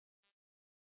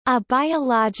A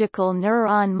biological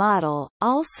neuron model,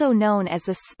 also known as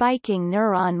a spiking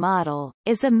neuron model,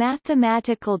 is a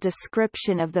mathematical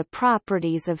description of the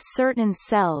properties of certain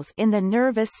cells in the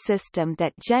nervous system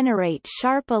that generate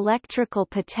sharp electrical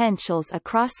potentials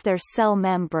across their cell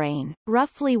membrane,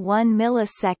 roughly 1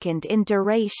 millisecond in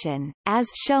duration, as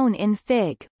shown in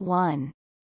Fig. 1.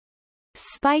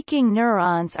 Spiking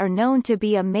neurons are known to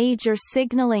be a major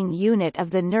signaling unit of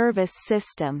the nervous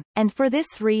system, and for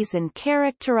this reason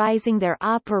characterizing their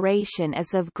operation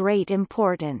is of great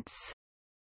importance.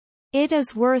 It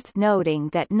is worth noting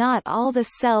that not all the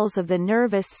cells of the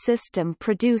nervous system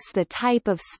produce the type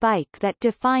of spike that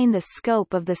define the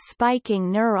scope of the spiking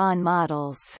neuron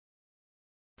models.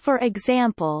 For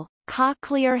example,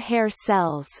 cochlear hair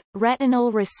cells,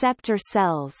 retinal receptor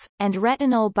cells, and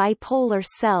retinal bipolar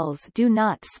cells do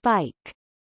not spike.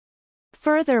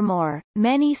 Furthermore,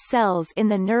 many cells in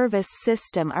the nervous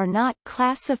system are not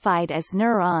classified as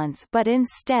neurons but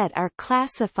instead are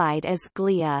classified as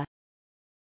glia.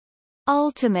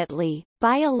 Ultimately,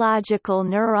 biological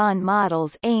neuron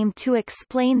models aim to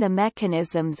explain the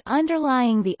mechanisms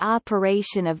underlying the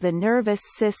operation of the nervous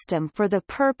system for the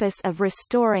purpose of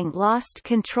restoring lost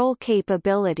control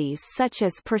capabilities such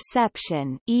as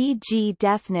perception, e.g.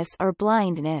 deafness or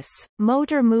blindness,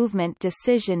 motor movement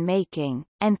decision-making,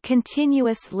 and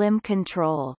continuous limb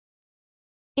control.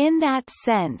 In that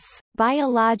sense,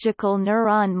 biological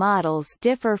neuron models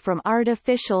differ from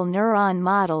artificial neuron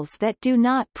models that do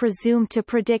not presume to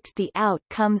predict the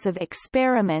outcomes of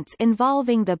experiments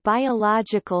involving the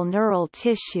biological neural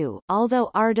tissue, although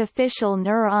artificial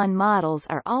neuron models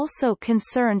are also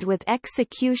concerned with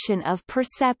execution of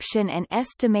perception and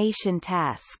estimation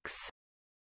tasks.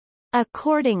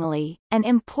 Accordingly, an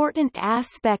important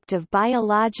aspect of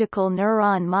biological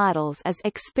neuron models is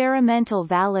experimental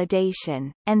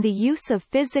validation, and the use of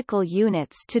physical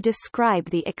units to describe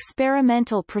the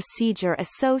experimental procedure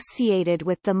associated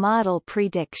with the model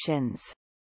predictions.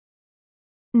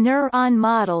 Neuron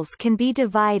models can be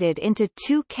divided into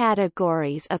two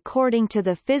categories according to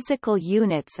the physical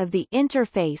units of the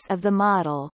interface of the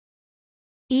model.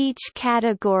 Each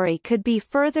category could be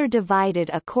further divided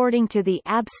according to the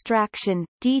abstraction,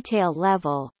 detail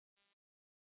level.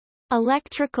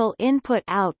 Electrical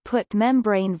input-output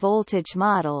membrane voltage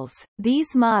models.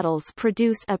 These models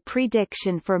produce a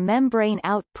prediction for membrane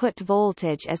output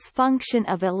voltage as function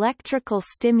of electrical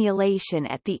stimulation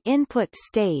at the input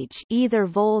stage, either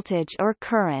voltage or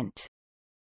current.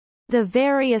 The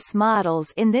various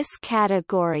models in this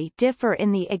category differ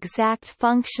in the exact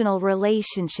functional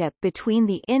relationship between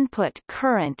the input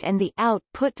current and the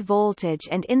output voltage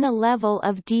and in the level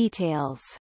of details.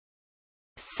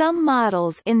 Some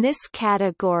models in this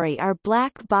category are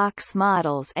black box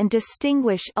models and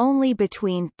distinguish only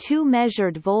between two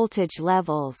measured voltage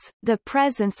levels, the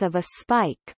presence of a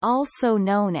spike, also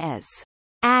known as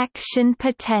action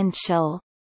potential,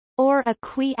 or a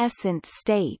quiescent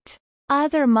state.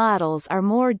 Other models are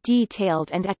more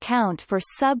detailed and account for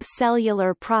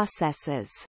subcellular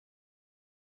processes.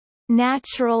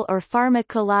 Natural or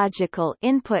pharmacological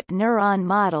input neuron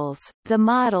models. The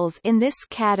models in this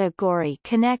category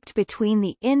connect between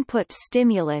the input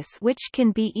stimulus, which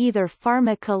can be either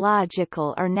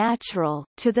pharmacological or natural,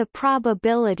 to the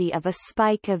probability of a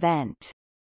spike event.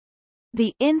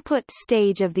 The input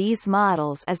stage of these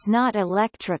models is not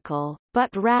electrical,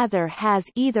 but rather has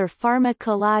either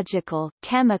pharmacological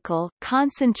chemical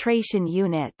concentration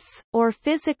units, or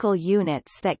physical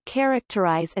units that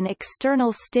characterize an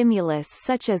external stimulus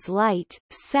such as light,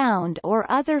 sound or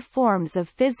other forms of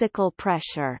physical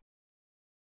pressure.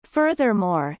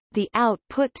 Furthermore, the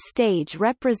output stage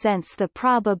represents the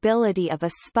probability of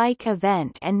a spike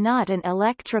event and not an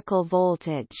electrical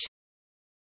voltage.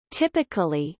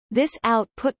 Typically, this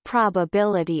output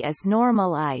probability is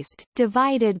normalized,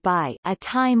 divided by a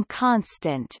time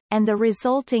constant, and the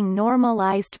resulting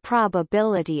normalized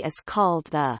probability is called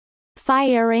the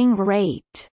firing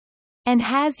rate, and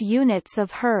has units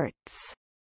of hertz.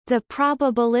 The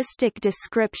probabilistic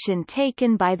description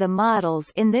taken by the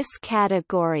models in this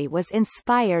category was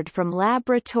inspired from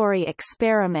laboratory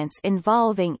experiments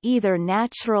involving either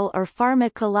natural or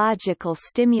pharmacological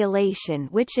stimulation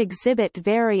which exhibit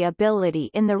variability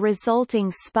in the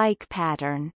resulting spike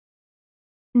pattern.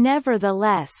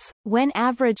 Nevertheless, when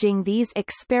averaging these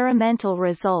experimental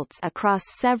results across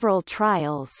several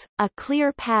trials, a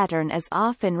clear pattern is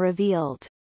often revealed.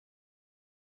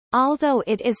 Although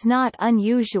it is not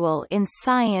unusual in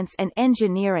science and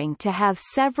engineering to have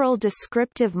several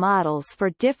descriptive models for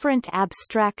different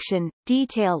abstraction,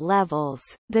 detail levels,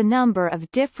 the number of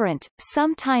different,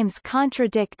 sometimes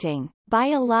contradicting,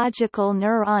 biological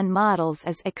neuron models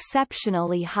is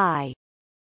exceptionally high.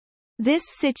 This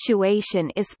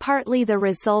situation is partly the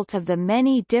result of the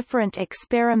many different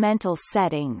experimental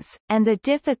settings, and the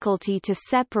difficulty to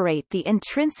separate the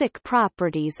intrinsic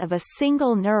properties of a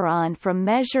single neuron from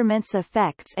measurements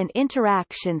effects and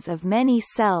interactions of many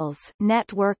cells,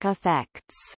 network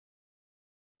effects.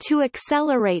 To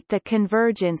accelerate the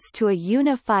convergence to a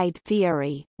unified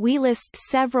theory, we list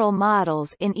several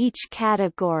models in each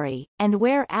category, and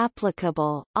where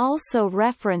applicable, also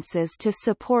references to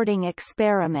supporting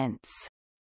experiments.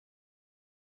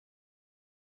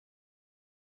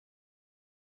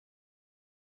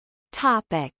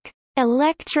 Topic: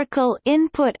 Electrical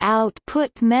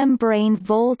input-output membrane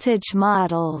voltage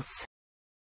models.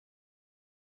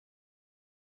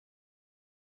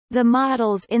 The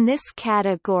models in this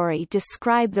category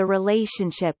describe the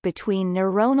relationship between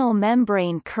neuronal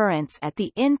membrane currents at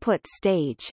the input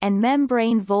stage, and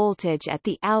membrane voltage at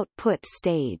the output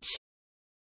stage.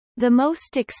 The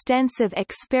most extensive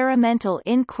experimental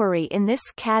inquiry in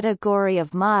this category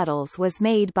of models was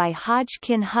made by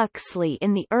Hodgkin Huxley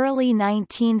in the early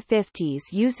 1950s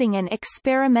using an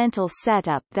experimental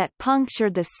setup that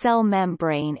punctured the cell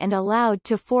membrane and allowed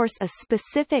to force a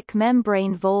specific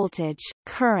membrane voltage,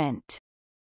 current.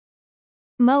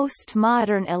 Most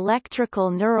modern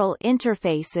electrical neural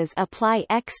interfaces apply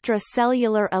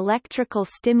extracellular electrical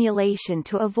stimulation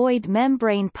to avoid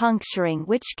membrane puncturing,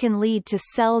 which can lead to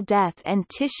cell death and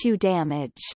tissue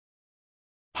damage.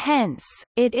 Hence,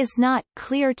 it is not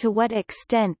clear to what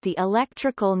extent the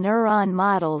electrical neuron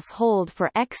models hold for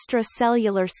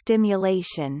extracellular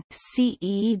stimulation,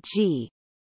 CEG.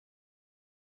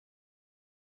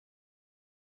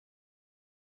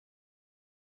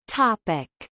 Topic: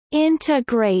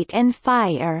 Integrate and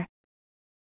fire.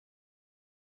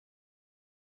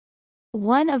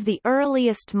 One of the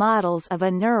earliest models of a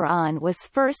neuron was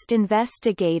first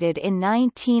investigated in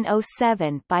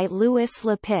 1907 by Louis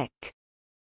Lepic.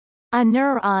 A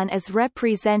neuron is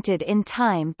represented in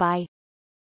time by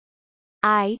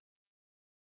I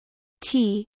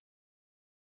T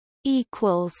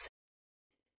equals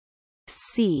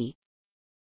C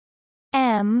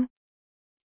M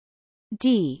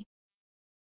D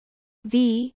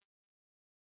V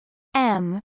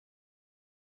M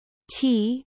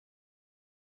T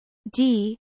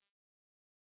D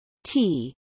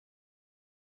T.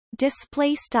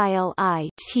 Display style I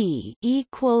T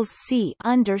equals C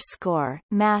underscore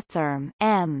mathrm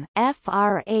M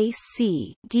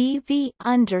frac D V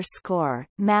underscore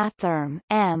mathrm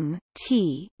M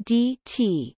T D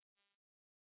T,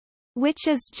 which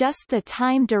is just the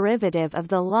time derivative of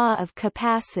the law of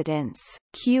capacitance,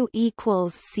 Q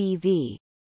equals CV.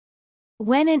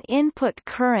 When an input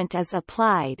current is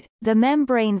applied, the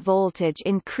membrane voltage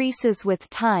increases with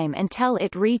time until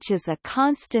it reaches a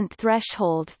constant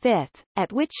threshold fifth,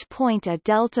 at which point a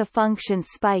delta function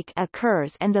spike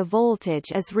occurs and the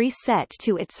voltage is reset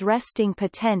to its resting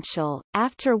potential,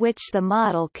 after which the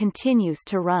model continues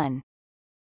to run.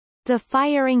 The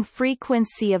firing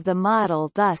frequency of the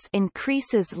model thus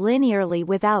increases linearly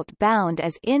without bound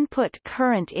as input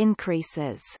current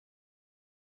increases.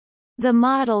 The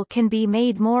model can be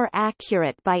made more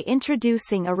accurate by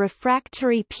introducing a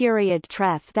refractory period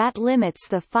TREF that limits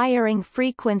the firing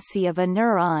frequency of a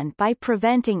neuron by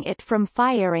preventing it from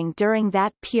firing during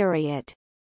that period.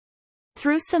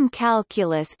 Through some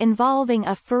calculus involving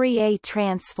a Fourier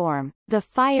transform, the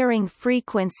firing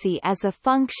frequency as a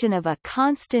function of a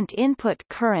constant input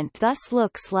current thus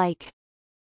looks like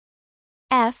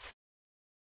F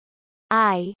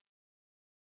I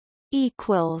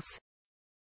equals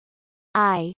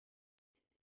I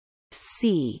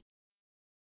C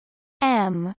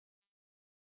M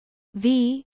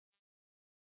V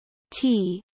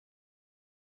T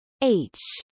H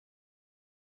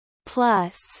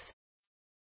plus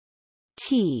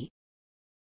T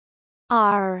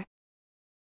R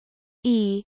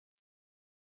E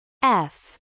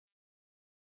F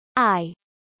I.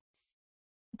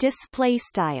 Display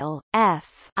style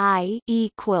F I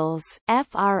equals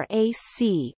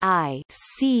frac I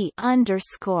C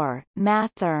underscore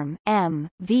mathrm M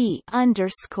V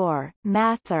underscore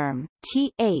mathrm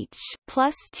T H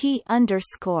plus T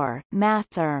underscore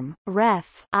mathrm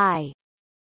ref I.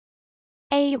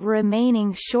 A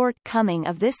remaining shortcoming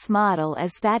of this model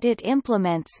is that it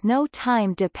implements no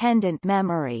time-dependent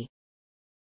memory.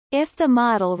 If the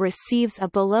model receives a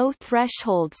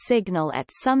below-threshold signal at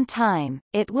some time,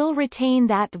 it will retain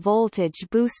that voltage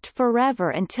boost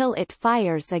forever until it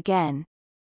fires again.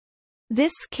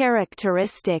 This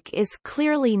characteristic is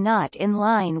clearly not in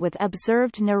line with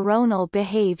observed neuronal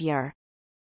behavior.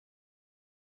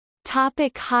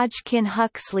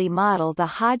 Hodgkin-Huxley model. The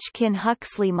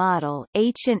Hodgkin-Huxley model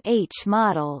 (H&H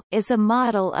model) is a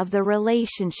model of the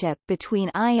relationship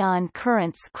between ion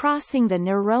currents crossing the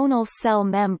neuronal cell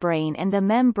membrane and the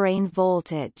membrane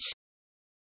voltage.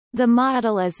 The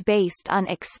model is based on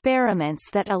experiments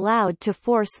that allowed to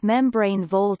force membrane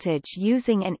voltage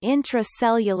using an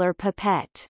intracellular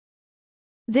pipette.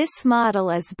 This model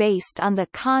is based on the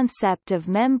concept of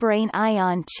membrane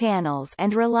ion channels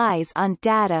and relies on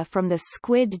data from the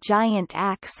squid giant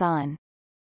axon.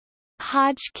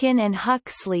 Hodgkin and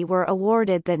Huxley were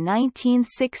awarded the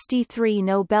 1963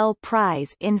 Nobel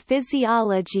Prize in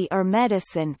Physiology or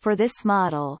Medicine for this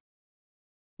model.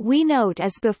 We note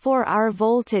as before our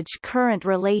voltage-current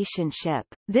relationship,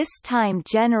 this time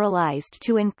generalized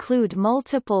to include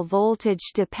multiple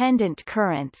voltage-dependent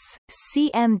currents,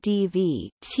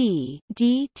 CMdV T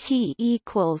dt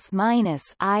equals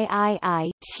minus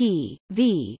III T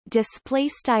V display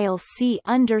style C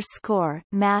underscore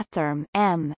mathrm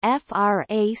M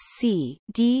frac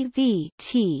dV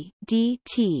T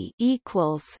dt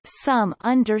equals sum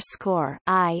underscore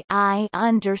I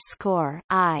underscore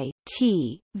I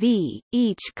T V.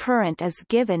 Each current is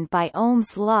given by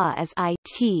Ohm's law as I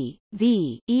T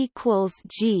V equals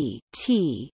G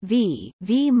T V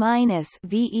V minus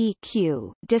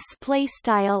VEQ. Display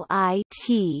style I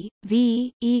T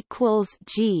V equals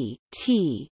G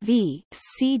T V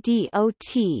C dot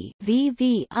V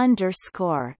V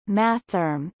underscore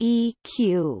mathrm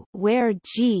EQ, where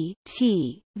G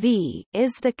T V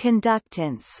is the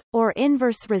conductance, or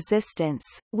inverse resistance,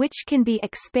 which can be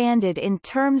expanded in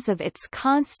terms of its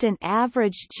constant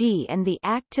average G and the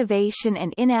activation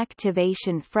and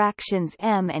inactivation fractions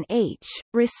M and H,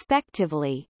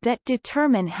 respectively, that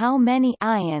determine how many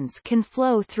ions can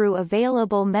flow through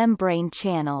available membrane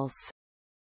channels.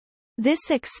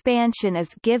 This expansion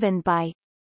is given by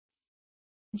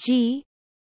G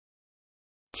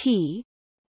T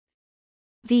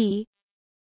V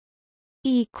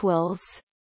equals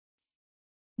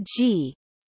G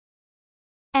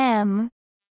M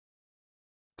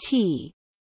T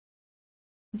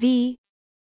V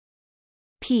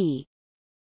P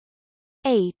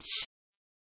H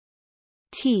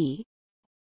T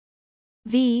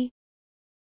V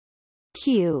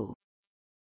Q.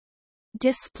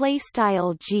 Display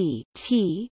style G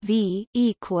T V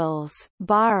equals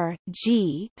bar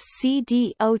G C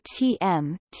dot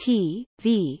M T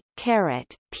V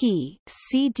caret P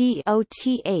C dot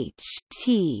H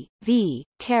T V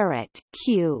caret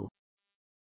Q.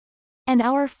 And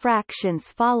our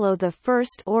fractions follow the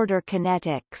first order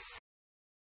kinetics.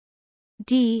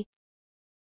 D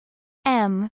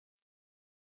M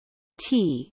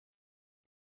T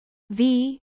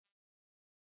V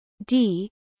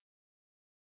D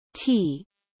T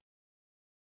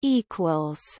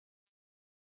equals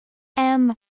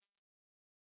M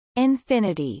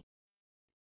infinity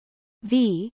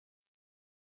V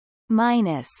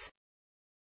minus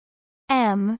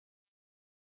M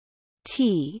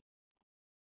T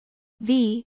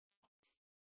V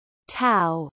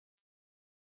tau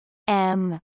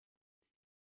M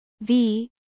V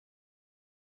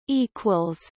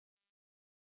equals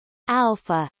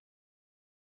alpha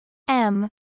M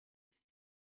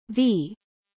V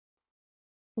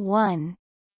 1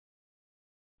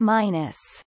 minus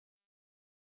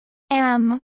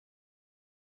M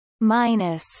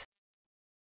minus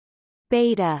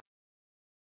beta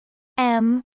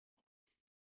M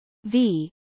V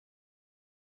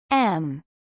M.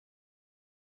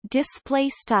 Display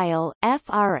style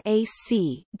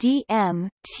frac dm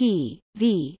t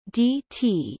v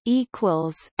dt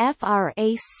equals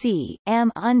frac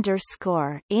m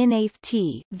underscore inaf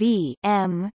t v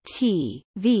m t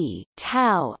v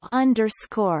tau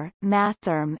underscore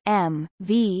mathrm m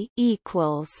v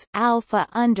equals alpha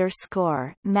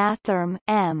underscore mathrm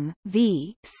m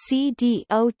v c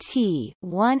dot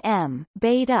 1 m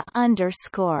beta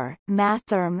underscore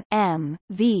mathrm m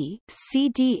v c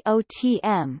dot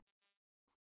m.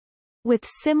 With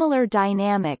similar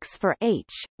dynamics for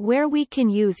H, where we can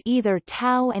use either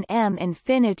tau and M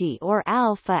infinity or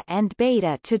alpha and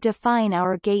beta to define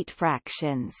our gate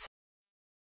fractions.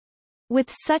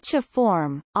 With such a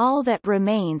form, all that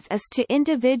remains is to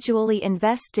individually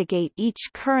investigate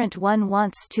each current one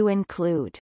wants to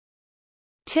include.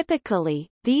 Typically,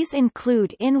 these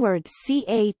include inward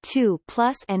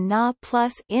Ca2+ and Na+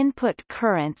 input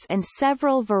currents and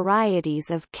several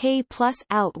varieties of K+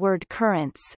 outward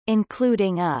currents,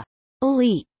 including a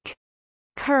leak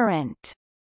current.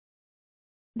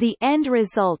 The end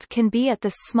result can be at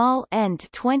the small end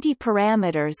 20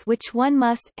 parameters which one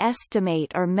must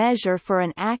estimate or measure for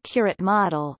an accurate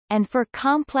model, and for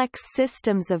complex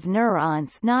systems of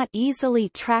neurons not easily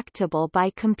tractable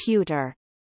by computer.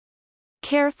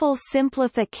 Careful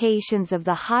simplifications of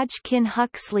the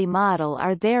Hodgkin-Huxley model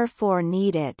are therefore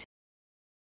needed.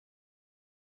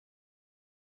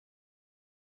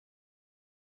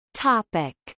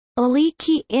 Topic: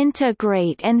 Leaky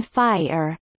integrate and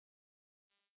fire.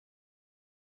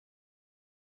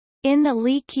 In the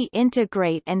leaky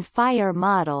integrate and fire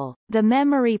model, the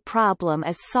memory problem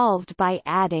is solved by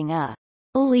adding a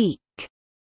leak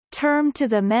term to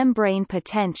the membrane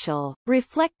potential,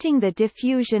 reflecting the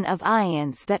diffusion of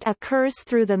ions that occurs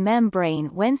through the membrane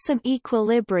when some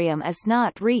equilibrium is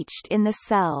not reached in the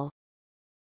cell.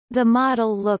 The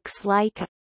model looks like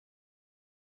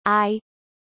I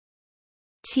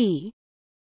T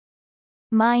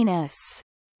minus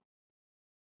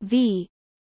V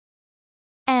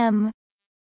M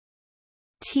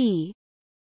T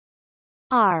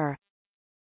R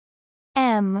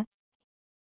M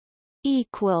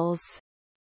equals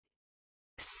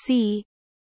C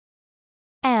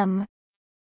M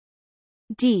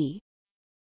D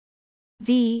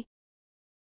V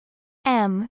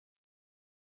M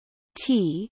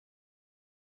T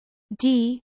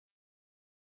D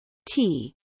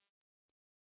T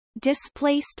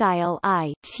display style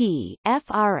I T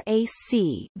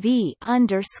frac V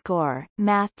underscore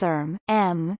mathrm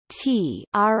M T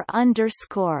R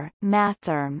underscore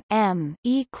mathrm M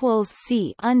equals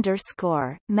C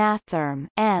underscore mathrm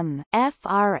M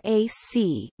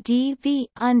frac D V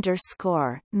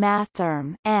underscore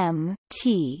mathrm M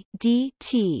T D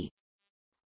T,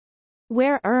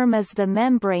 where is the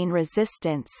membrane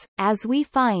resistance, as we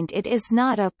find it is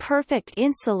not a perfect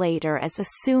insulator as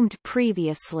assumed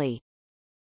previously.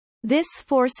 This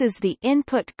forces the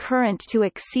input current to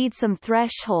exceed some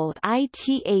threshold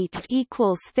ITH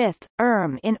equals fifth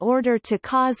in order to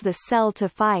cause the cell to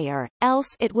fire,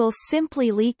 else it will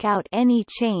simply leak out any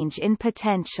change in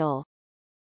potential.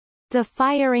 The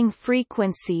firing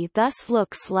frequency thus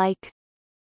looks like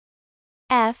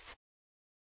F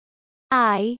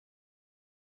I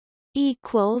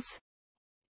equals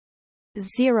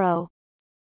 0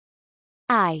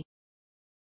 I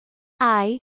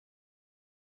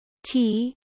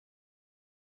T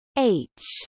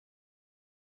H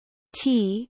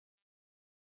T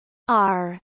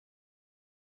R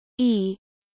E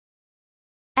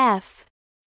F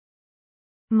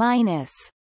minus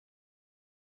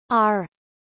R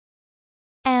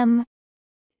M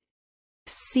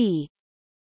C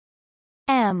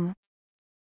M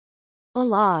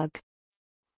log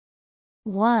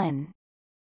 1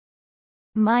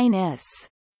 minus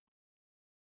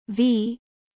V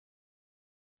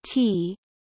T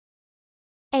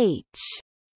H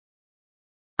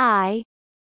I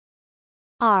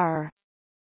R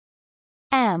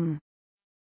M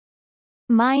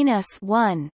minus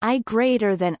 1 I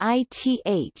greater than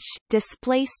ITH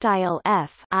display style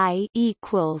F I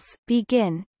equals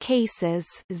begin cases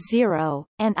 0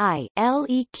 and I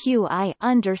LEQI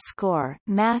underscore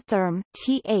mathrm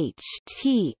TH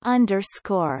T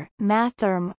underscore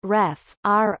mathrm ref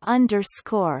R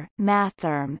underscore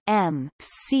mathrm M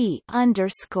C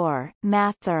underscore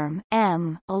mathrm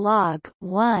M log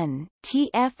 1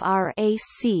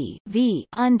 TFRAC V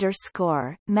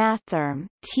underscore mathrm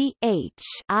TH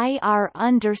IR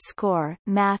underscore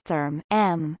mathrm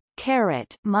M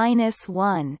caret minus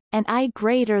 1 and I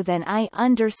greater than I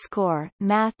underscore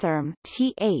mathrm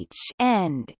TH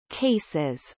end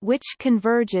cases, which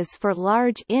converges for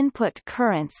large input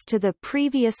currents to the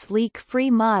previous leak-free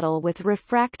model with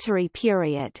refractory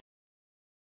period.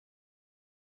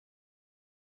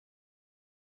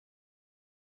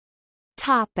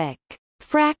 Topic: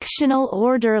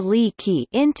 Fractional-order leaky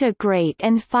integrate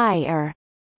and fire.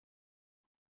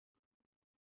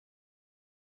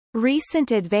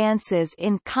 Recent advances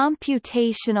in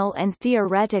computational and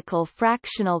theoretical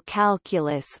fractional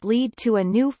calculus lead to a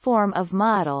new form of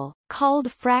model, called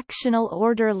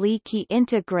fractional-order leaky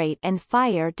integrate and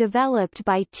fire, developed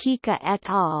by Theta et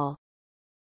al.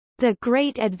 The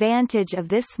great advantage of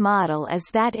this model is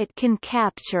that it can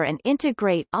capture and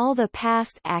integrate all the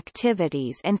past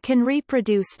activities and can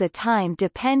reproduce the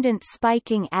time-dependent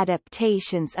spiking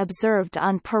adaptations observed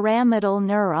on pyramidal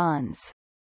neurons.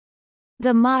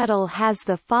 The model has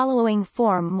the following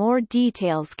form. More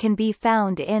details can be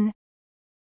found in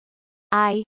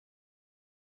I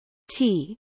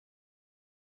T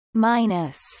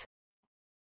minus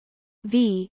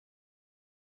V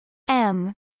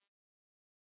M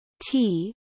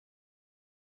T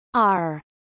R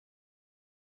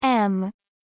M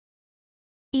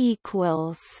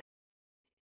equals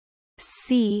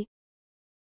C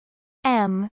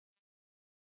M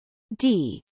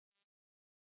D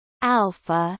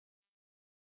alpha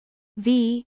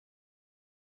V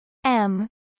M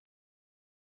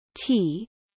T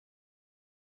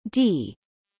D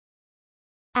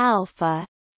alpha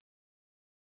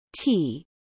T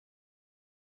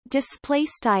display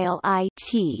style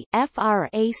IT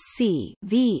frac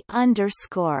V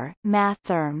underscore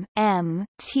mathrm M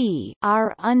T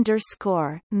R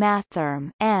underscore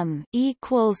mathrm M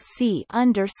equals C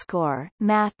underscore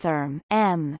mathrm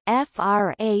M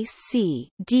frac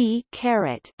D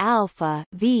caret alpha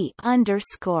V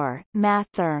underscore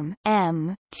mathrm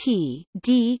M T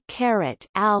D caret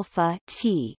alpha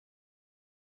T.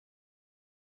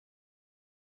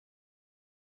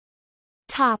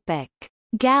 Topic: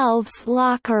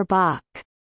 Galves-Löcherbach.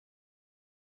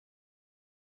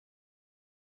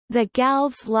 The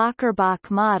Galves-Löcherbach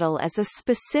model is a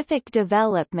specific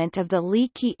development of the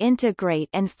leaky integrate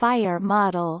and fire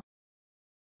model.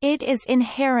 It is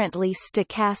inherently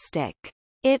stochastic.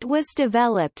 It was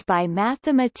developed by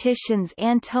mathematicians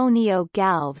Antonio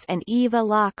Galves and Eva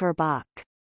Löcherbach.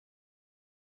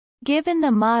 Given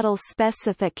the model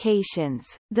specifications,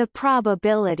 the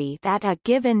probability that a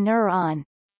given neuron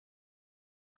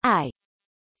I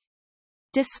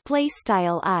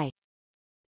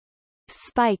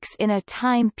spikes in a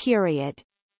time period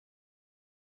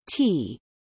T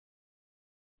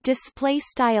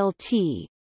T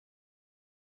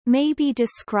may be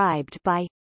described by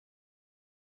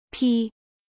P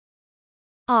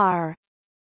R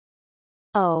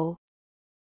O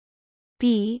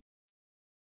B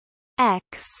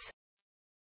X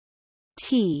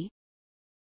T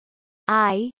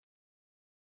I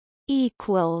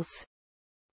equals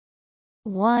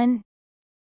 1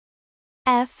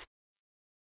 F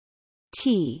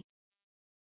T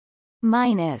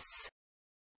minus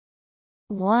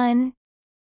 1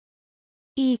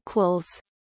 equals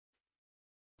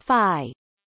phi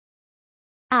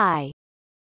I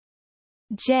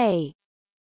J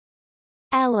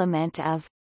element of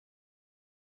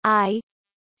I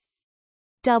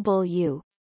W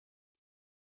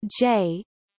J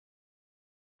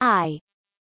I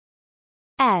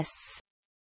S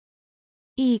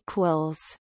equals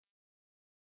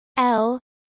L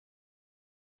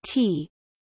T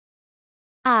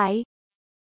I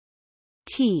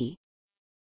T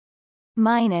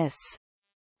minus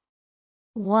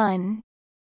 1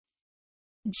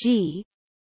 G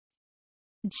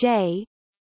J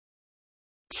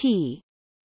T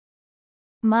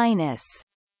minus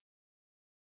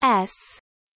S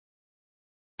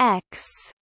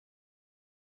X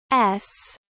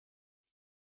S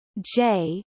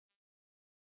J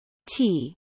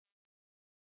T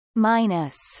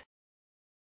minus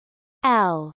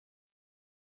L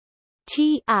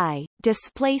Ti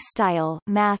display style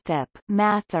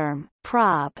mathrm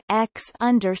prob x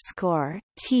underscore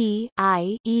T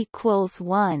I equals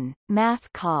 1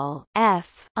 mathcal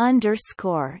F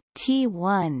underscore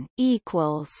T1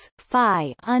 equals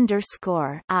phi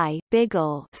underscore I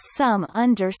biggle sum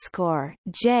underscore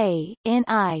J in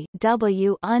I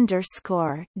W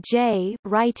underscore J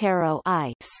right arrow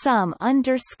I sum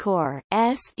underscore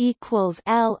S equals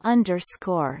L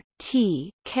underscore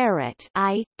T caret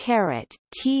I caret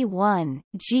T1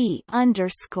 G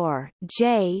underscore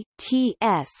J T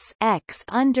S X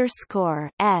underscore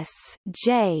S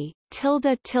J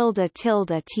tilde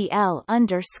TL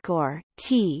underscore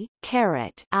T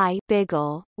caret I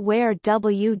biggle where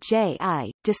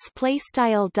WJI display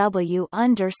style W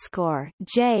underscore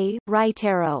J right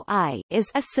arrow I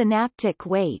is a synaptic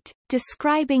weight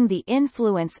describing the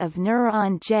influence of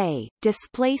neuron J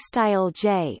display style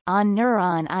J on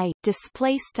neuron I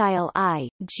display style I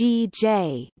G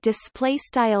J display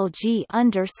style G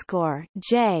underscore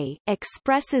J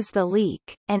expresses the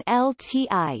leak and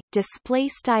LTI display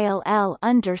style L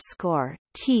underscore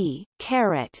T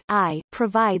caret I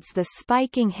provides the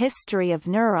spiking history of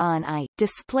neuron I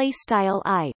display style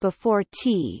I before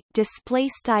T display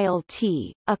style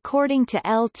T according to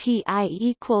LTI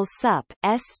equals sup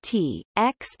ST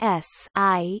XS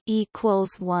I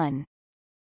equals 1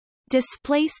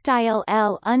 display style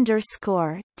L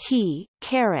underscore T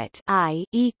caret I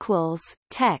equals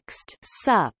text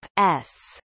sup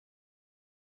S.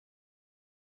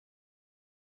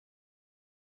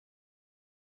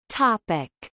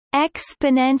 Topic: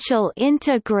 Exponential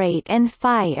integrate and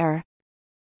fire.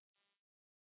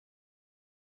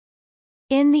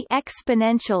 In the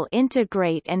exponential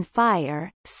integrate and fire,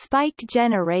 spike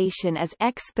generation is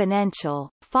exponential,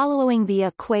 following the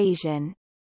equation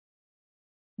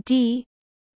d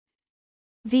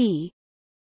v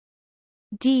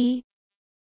d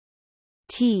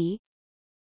t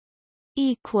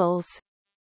equals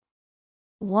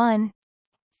 1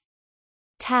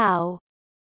 tau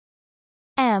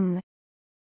m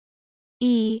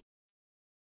e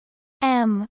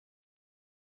m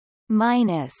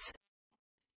minus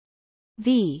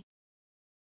v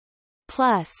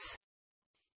plus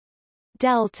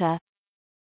delta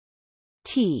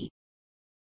t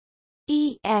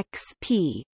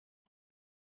exp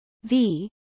v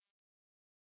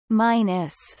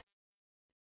minus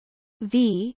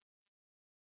v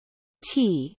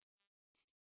t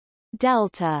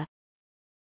delta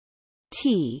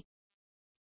t.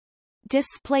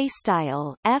 Display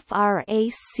style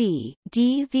frac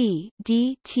dv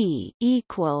dt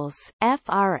equals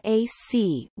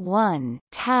frac 1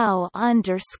 tau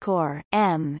underscore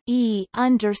m e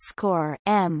underscore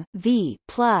m v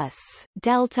plus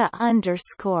delta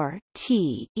underscore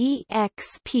t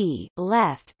exp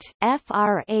left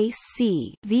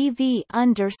frac vv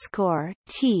underscore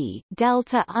t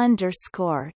delta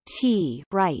underscore t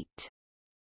right,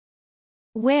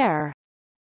 where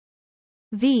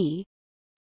v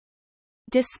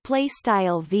display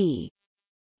style v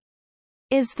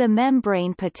is the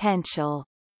membrane potential,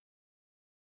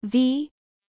 v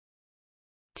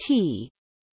t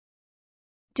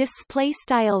display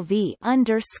style v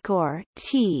underscore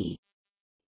t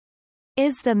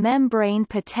is the membrane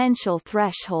potential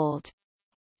threshold,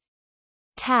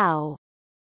 tau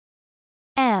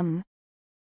m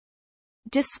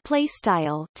display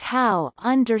style tau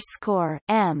underscore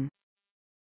m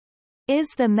is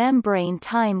the membrane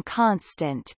time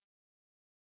constant,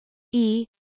 e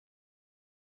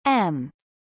m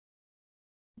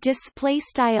display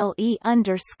style e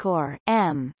underscore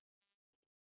m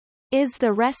is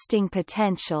the resting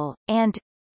potential, and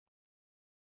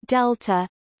delta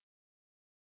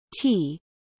t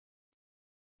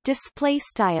display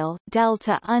style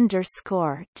delta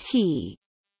underscore t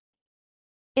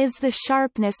is the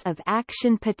sharpness of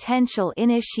action potential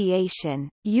initiation,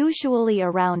 usually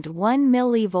around 1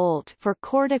 mV for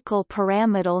cortical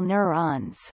pyramidal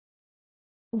neurons.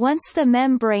 Once the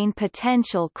membrane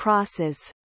potential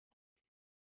crosses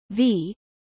v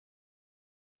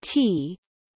t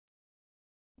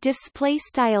display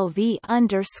style v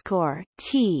underscore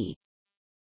t,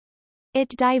 it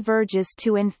diverges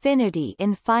to infinity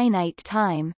in finite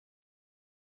time.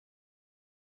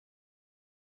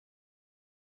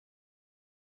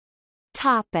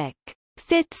 Topic: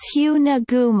 FitzHugh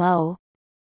Nagumo.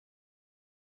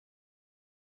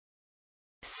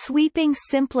 Sweeping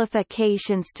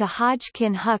simplifications to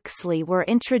Hodgkin-Huxley were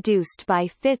introduced by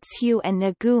FitzHugh and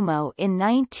Nagumo in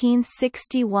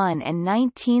 1961 and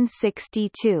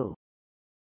 1962.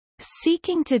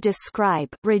 Seeking to describe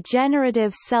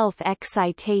regenerative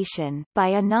self-excitation by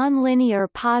a nonlinear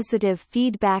positive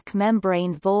feedback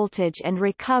membrane voltage and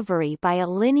recovery by a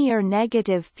linear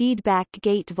negative feedback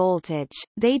gate voltage,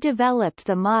 they developed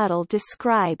the model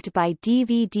described by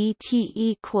dVdt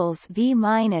equals V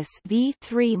minus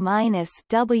V3 minus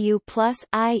W plus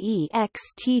IE x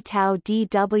t tau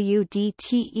dW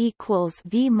dt equals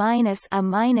V minus A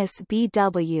minus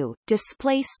BW.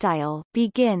 Display style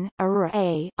begin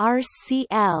array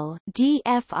RCL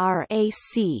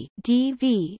DFRAC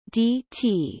DV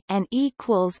DT and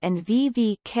equals and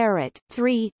VV caret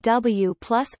 3 W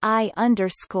plus I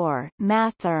underscore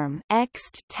mathrm X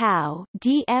tau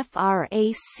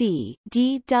DFRAC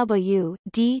DW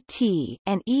DT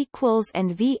and equals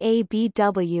and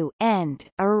VABW end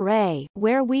array,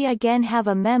 where we again have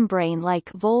a membrane-like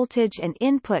voltage and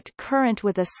input current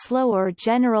with a slower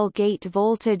general gate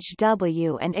voltage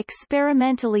W and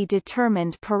experimentally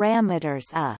determined parameters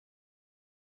A.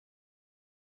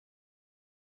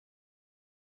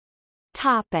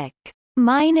 Topic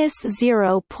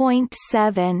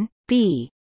 -0.7 b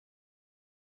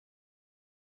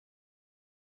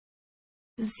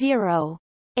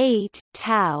 0.8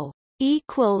 tau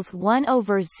equals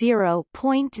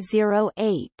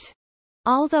 1/0.08.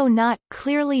 Although not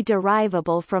clearly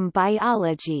derivable from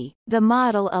biology, the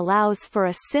model allows for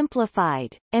a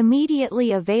simplified,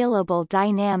 immediately available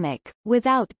dynamic,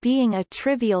 without being a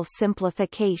trivial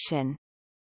simplification.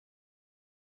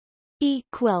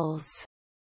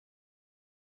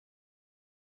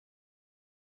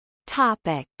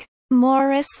 Topic: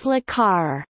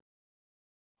 Morris-Lecar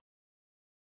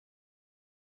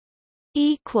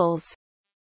equals.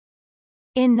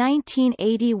 In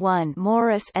 1981,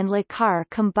 Morris and Lecar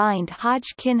combined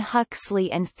Hodgkin-Huxley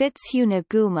and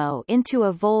FitzHugh-Nagumo into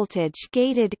a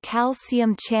voltage-gated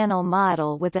calcium channel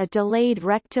model with a delayed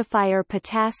rectifier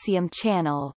potassium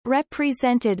channel,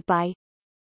 represented by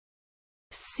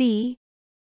C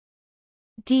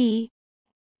D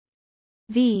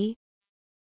V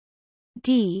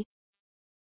D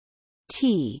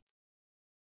T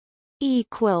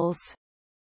equals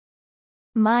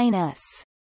minus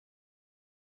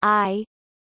I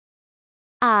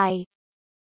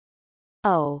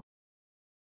O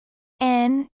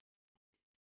N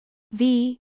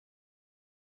V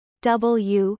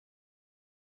W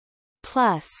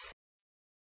plus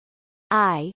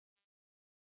I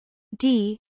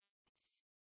D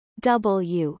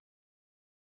W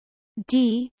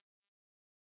D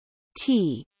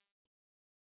T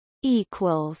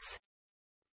equals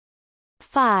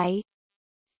phi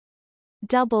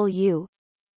W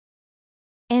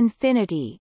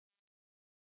infinity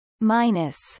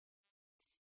minus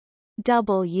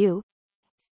W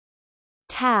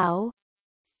tau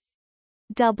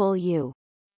W.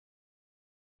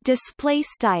 Display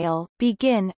style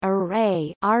begin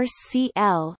array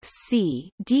RCL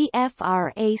C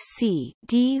DFRAC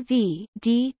DV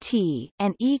DT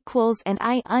and equals and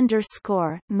I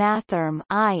underscore mathrm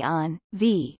ion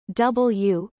V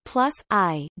W plus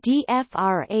I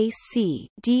DFRAC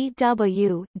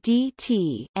DW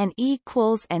DT and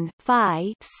equals and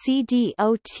phi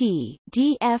CDOT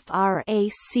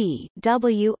DFRAC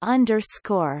W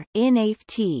underscore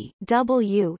INAFT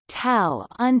W tau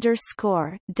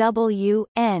underscore W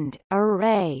end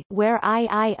array where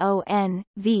IION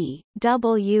V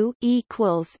W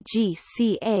equals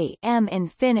GCAM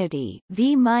infinity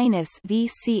V minus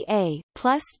VCA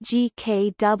plus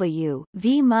GKW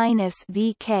V minus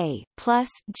VK plus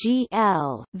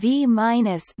GL V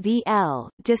minus VL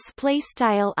display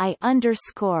style I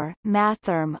underscore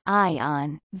mathrm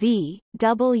ion V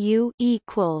W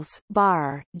equals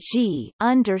bar G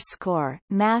underscore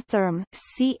mathrm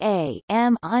CA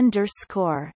M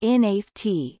underscore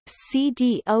INAFT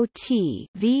CDOT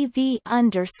VV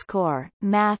underscore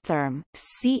mathrm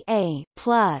CA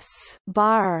plus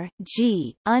bar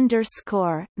G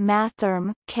underscore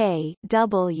mathrm K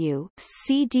W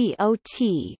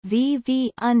CDOT VV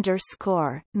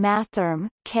underscore mathrm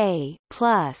K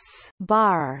plus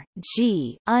bar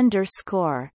G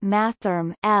underscore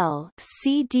mathrm L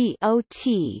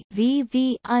CDOT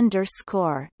VV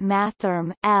underscore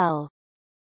mathrm L.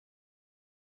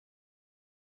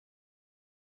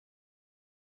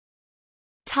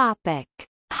 Topic: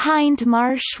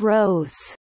 Hindmarsh rows.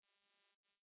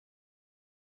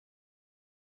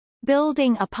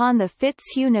 Building upon the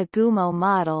FitzHugh-Nagumo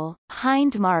model,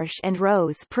 Hindmarsh and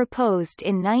Rose proposed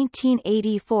in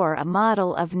 1984 a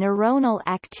model of neuronal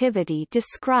activity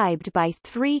described by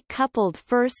three coupled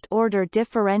first-order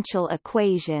differential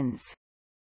equations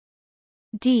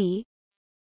d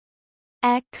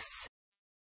x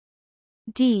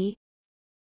d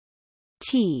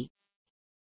t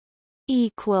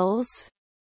equals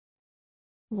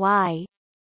y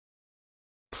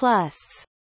plus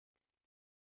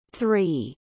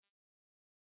 3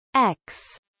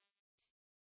 x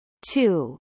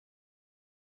 2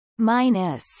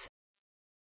 minus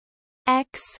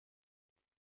x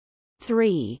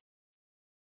 3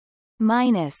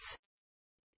 minus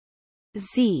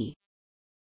z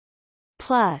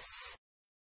plus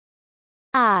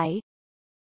I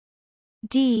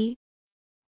d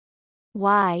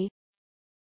y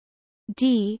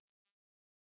d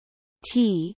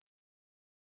t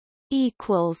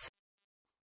equals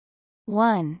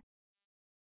 1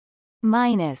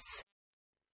 minus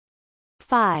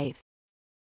 5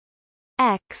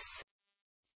 x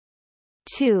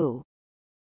 2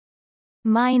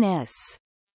 minus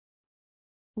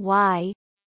y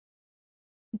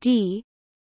d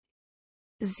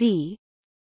z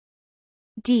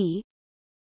d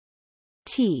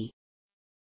t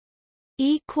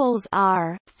equals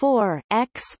R 4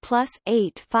 x plus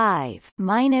 8 5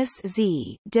 minus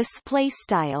z display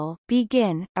style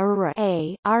begin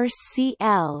array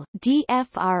RCL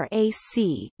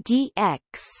DFRAC DX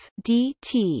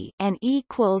DT and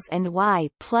equals and y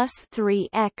plus 3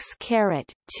 x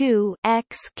caret 2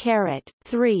 x caret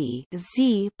 3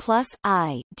 z plus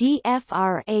I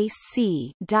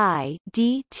DFRAC die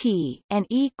DT and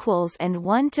equals and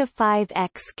 1 to 5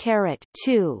 x caret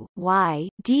 2 y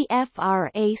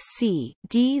DFRAC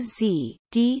DZ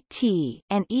dt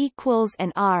and equals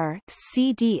an R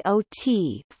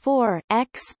CDOT 4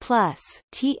 x plus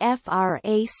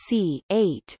TFRAC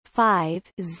 8 5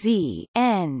 z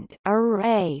end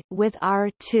array with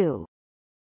R2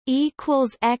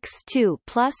 equals x2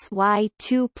 plus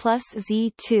y2 plus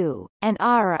z2, and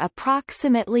r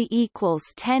approximately equals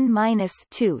 10 minus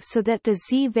 2 so that the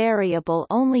z variable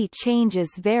only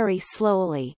changes very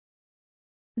slowly.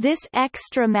 This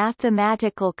extra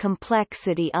mathematical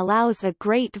complexity allows a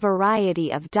great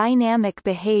variety of dynamic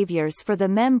behaviors for the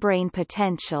membrane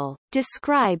potential,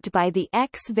 described by the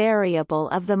X variable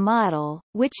of the model,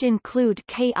 which include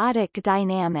chaotic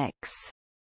dynamics.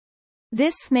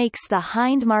 This makes the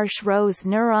Hindmarsh-Rose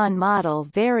neuron model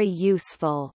very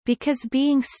useful, because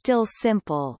being still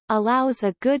simple, allows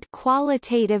a good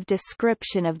qualitative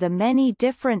description of the many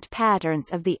different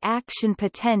patterns of the action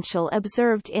potential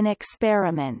observed in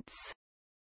experiments.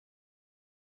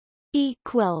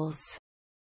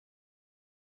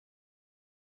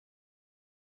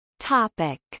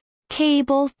 Topic: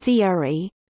 Cable theory.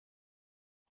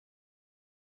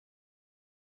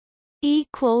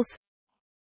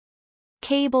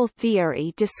 Cable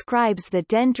theory describes the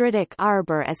dendritic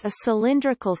arbor as a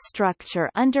cylindrical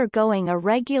structure undergoing a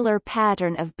regular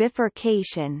pattern of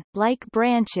bifurcation, like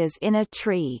branches in a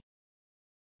tree.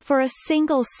 For a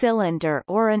single cylinder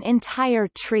or an entire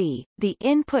tree, the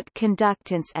input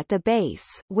conductance at the base,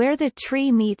 where the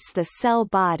tree meets the cell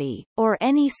body, or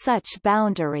any such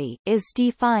boundary, is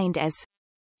defined as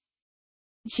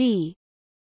G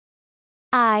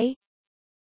I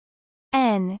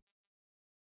N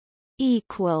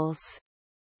equals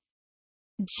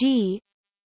G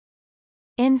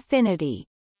infinity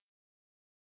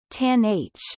tan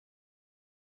H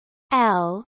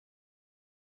L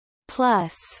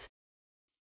plus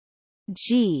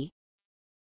G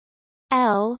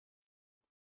L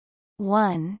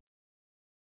 1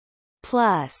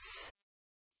 plus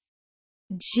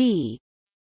G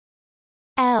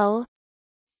L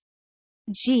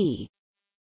G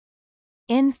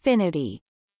infinity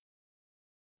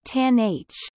tan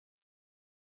H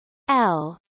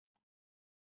L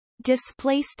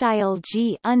display style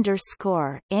G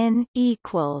underscore in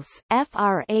equals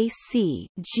frac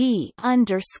G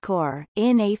underscore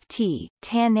in ft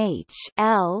tan H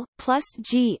L plus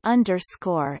G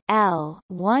underscore L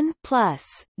 1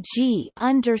 plus G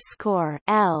underscore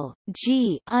L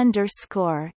G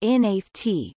underscore in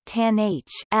ft tan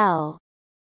H L,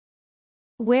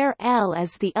 where L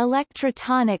is the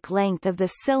electrotonic length of the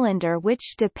cylinder,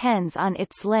 which depends on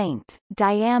its length,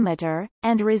 diameter,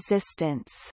 and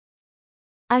resistance.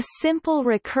 A simple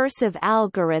recursive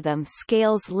algorithm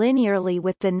scales linearly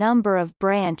with the number of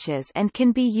branches and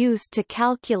can be used to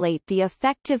calculate the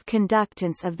effective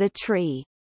conductance of the tree.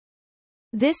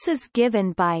 This is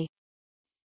given by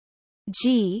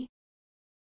G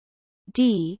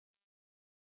D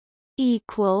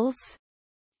equals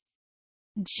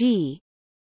G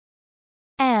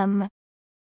M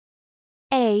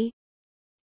A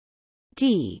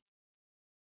D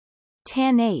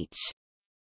tan H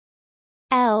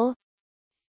L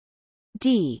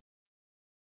D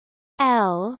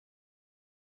L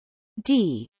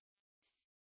D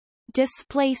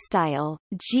display style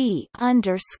G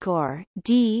underscore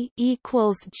D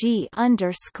equals G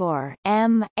underscore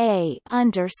M A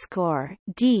underscore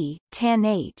D tan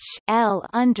H L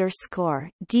underscore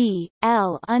D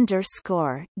L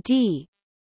underscore D,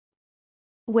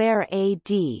 where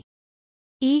AD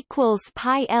equals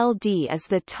pi LD is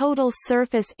the total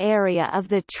surface area of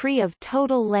the tree of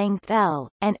total length L,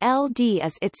 and LD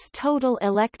is its total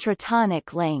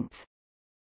electrotonic length.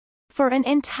 For an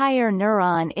entire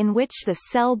neuron in which the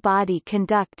cell body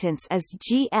conductance is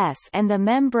Gs and the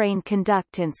membrane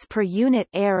conductance per unit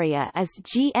area is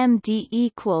GMD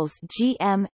equals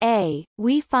GMA,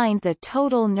 we find the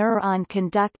total neuron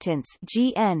conductance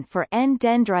Gn for n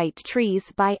dendrite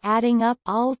trees by adding up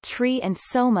all tree and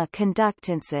soma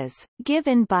conductances,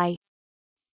 given by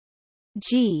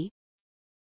G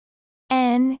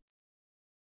n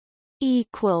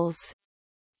equals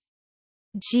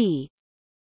G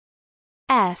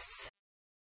S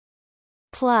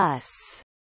plus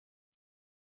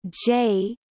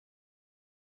J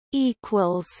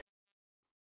equals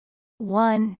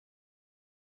 1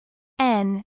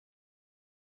 N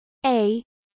A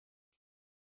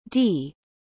D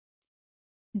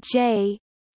J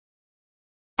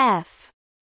F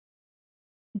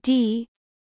D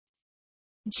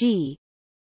G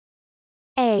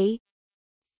A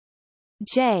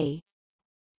J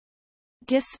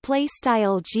display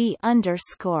style G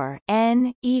underscore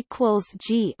N equals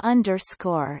G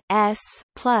underscore S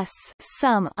plus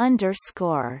sum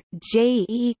underscore J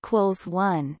equals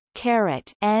 1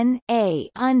 caret N A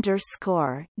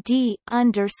underscore D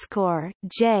underscore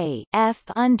J F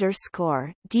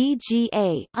underscore D G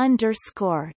A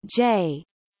underscore J,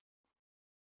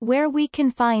 where we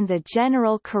can find the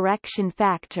general correction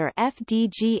factor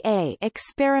FDGA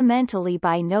experimentally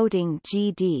by noting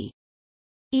GD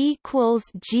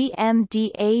equals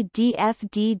GMDADFDGA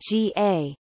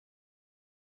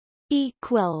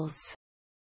equals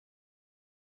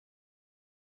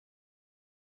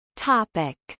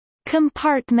Topic: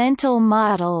 Compartmental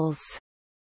models.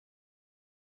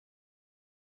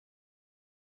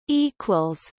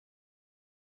 Equals.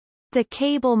 The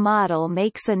cable model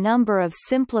makes a number of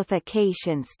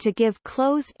simplifications to give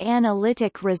closed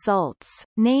analytic results,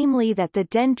 namely that the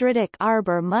dendritic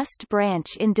arbor must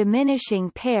branch in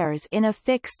diminishing pairs in a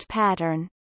fixed pattern.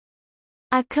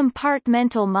 A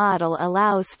compartmental model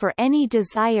allows for any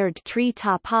desired tree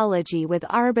topology with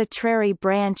arbitrary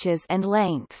branches and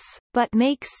lengths, but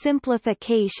makes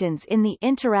simplifications in the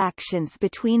interactions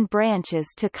between branches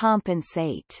to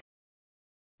compensate.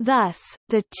 Thus,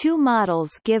 the two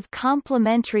models give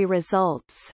complementary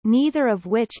results, neither of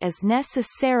which is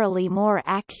necessarily more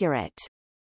accurate.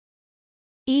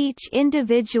 Each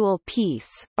individual piece,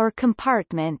 or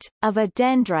compartment, of a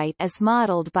dendrite is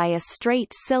modeled by a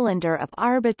straight cylinder of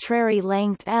arbitrary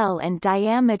length L and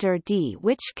diameter d,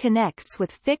 which connects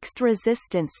with fixed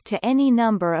resistance to any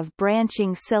number of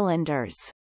branching cylinders.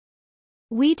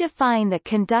 We define the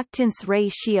conductance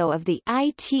ratio of the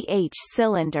ith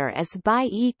cylinder as bi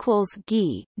equals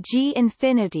g, g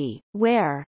infinity,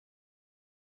 where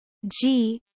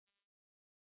g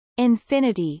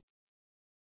infinity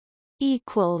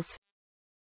equals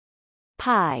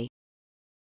pi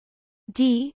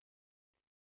d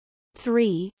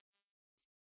 3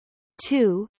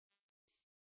 2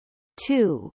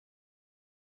 2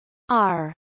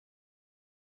 r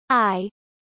I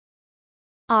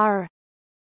r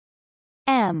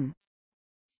m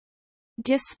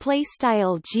display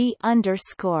style g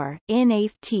underscore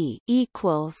inft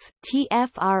equals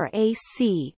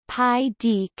tfrac pi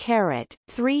d caret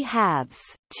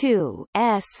 3/2 2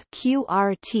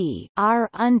 sqrt r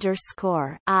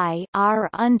underscore I r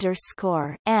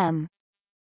underscore m,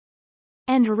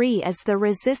 and Re is the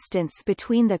resistance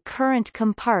between the current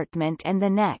compartment and the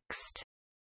next.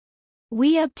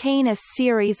 We obtain a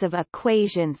series of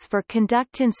equations for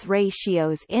conductance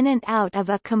ratios in and out of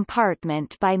a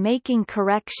compartment by making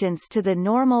corrections to the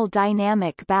normal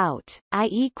dynamic bout, I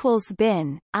equals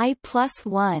bin, I plus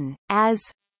 1, as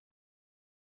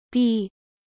B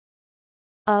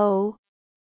O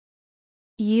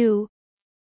U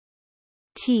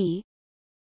T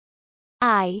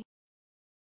I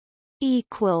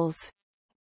equals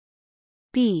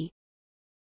B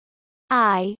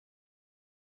I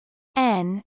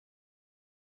N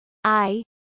I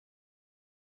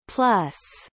plus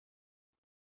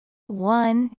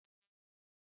 1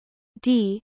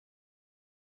 D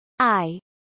I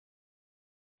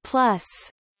plus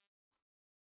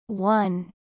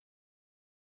 1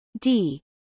 D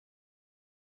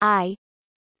I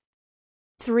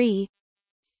 3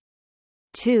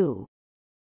 2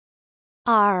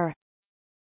 R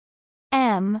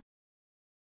M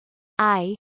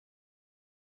I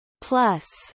plus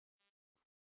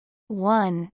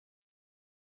 1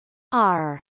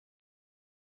 R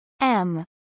M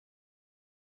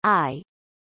I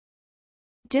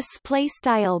display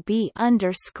style b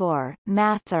underscore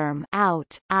mathrm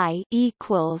out I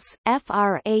equals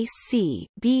frac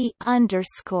b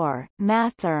underscore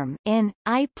mathrm in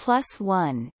I plus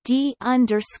 1 d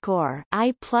underscore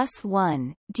I plus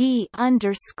 1 d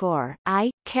underscore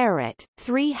I caret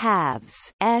 3/2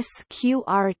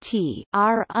 sqrt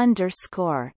r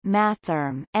underscore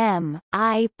mathrm m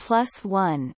I plus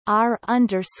 1 r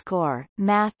underscore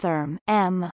mathrm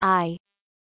m I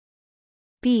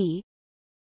b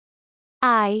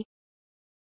I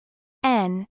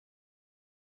N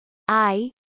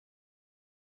I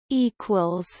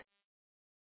equals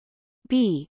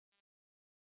B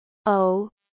O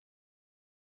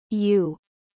U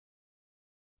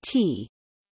T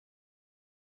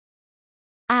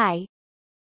I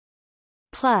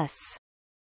plus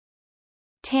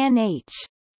tan H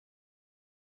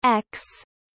X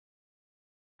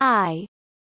I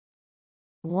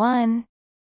 1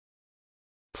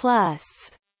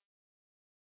 plus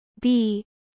B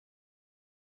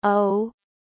O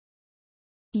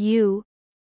U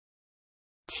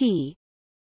T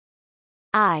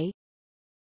I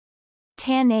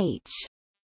tan H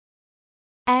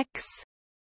X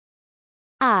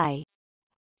I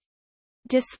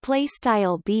display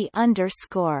style b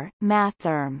underscore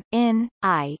mathrm in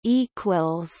I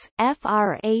equals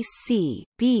frac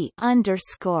b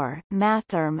underscore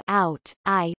mathrm out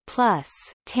I plus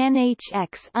tan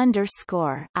hx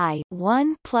underscore I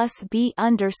 1 plus b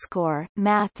underscore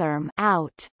mathrm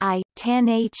out I tan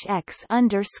hx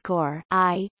underscore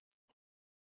I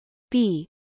b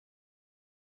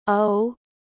O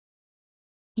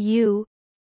U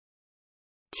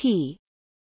T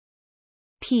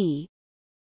P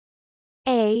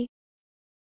A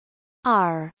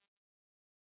R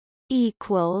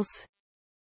equals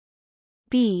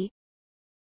B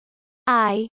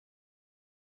I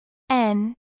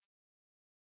N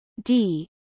D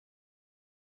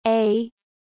A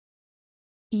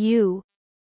U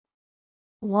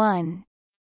 1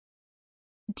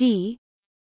 D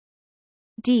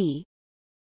D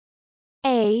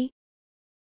A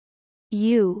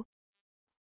U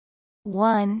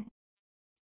 1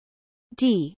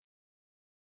 D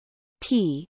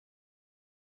P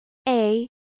A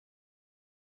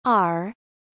R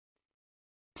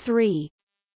 3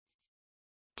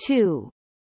 2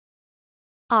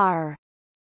 R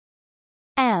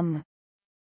M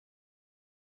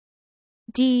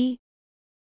D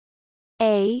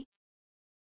A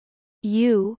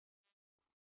U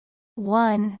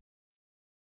 1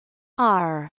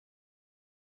 R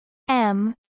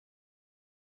M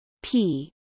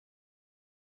P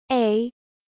A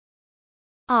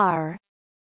R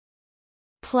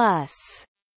plus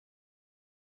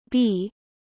B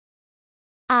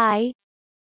I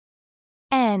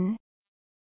N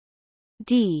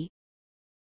D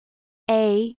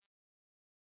A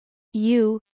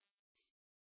U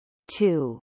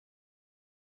 2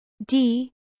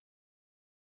 D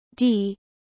D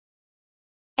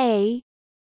A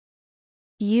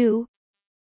U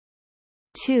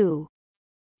 2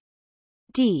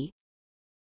 D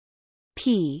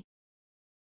P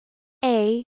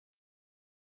A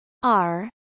R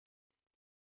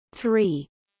 3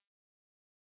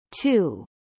 2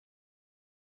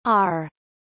 R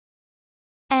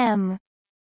M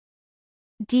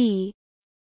D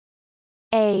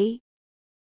A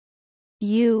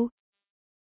U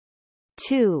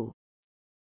 2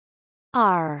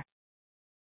 R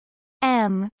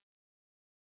M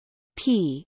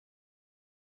P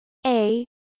A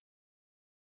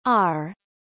R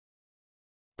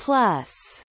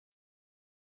plus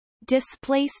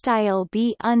display style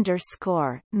b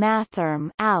underscore mathrm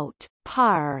out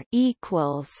par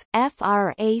equals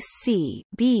frac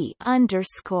b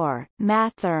underscore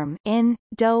mathrm in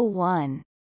do 1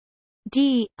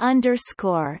 d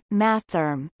underscore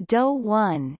mathrm do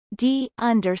 1 d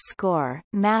underscore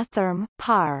mathrm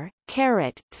par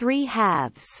caret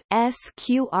 3/2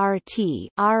 sqrt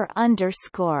r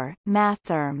underscore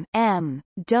mathrm m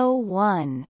do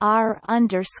 1 r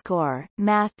underscore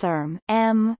mathrm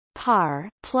m par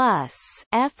plus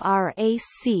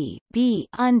frac b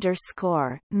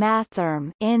underscore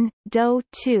mathrm in do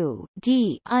 2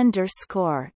 d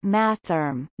underscore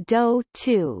mathrm do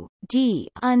 2 d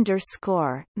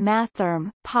underscore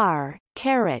mathrm par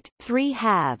caret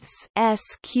 3/2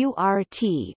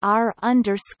 sqrt r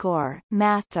underscore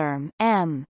mathrm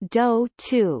m do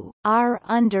 2 r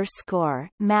underscore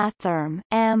mathrm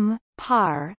m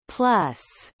par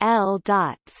plus l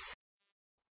dots,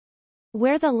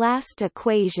 where the last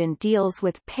equation deals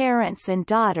with parents and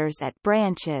daughters at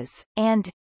branches, and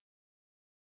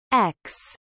x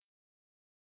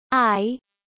I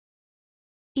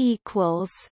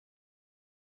equals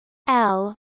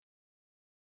L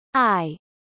I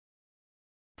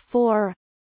for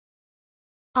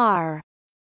R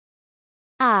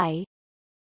I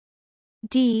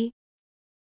D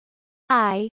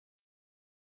I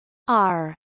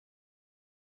R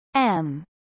M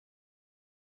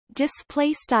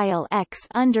display style x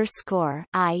underscore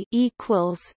I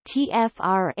equals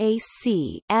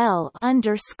tfrac L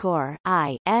underscore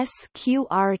I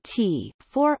sqrt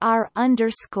for R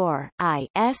underscore I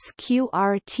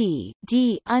sqrt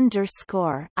D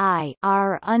underscore I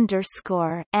R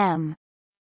underscore M.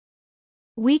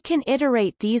 We can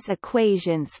iterate these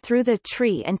equations through the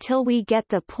tree until we get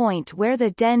the point where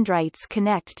the dendrites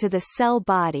connect to the cell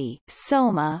body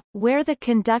soma, where the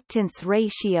conductance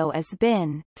ratio is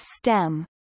bin, stem.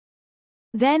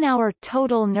 Then our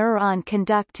total neuron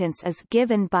conductance is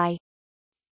given by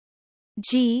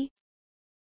G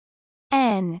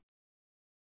N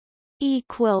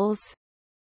equals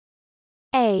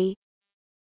A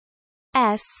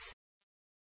S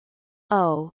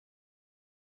O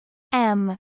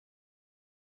M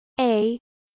A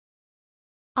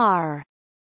R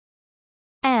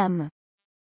M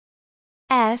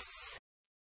S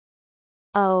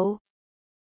O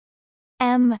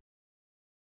M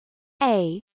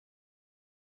A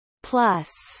plus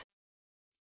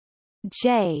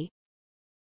J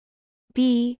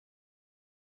B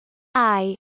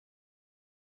I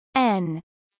N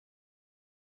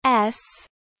S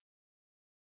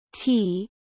T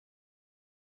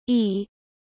E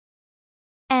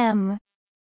M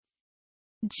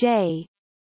J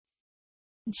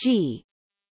G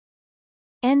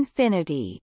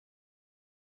infinity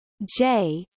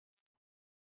J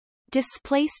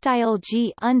display style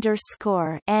G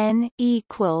underscore N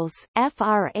equals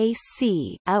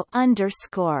frac a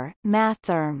underscore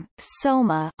mathrm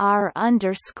soma R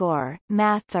underscore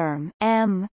mathrm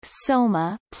M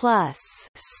soma plus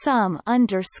sum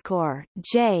underscore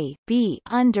J B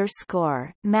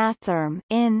underscore mathrm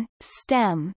in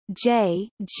stem J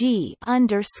G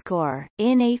underscore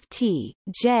inft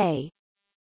J.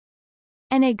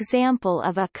 An example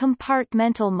of a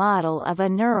compartmental model of a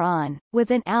neuron,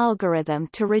 with an algorithm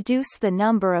to reduce the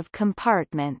number of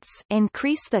compartments,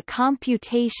 increase the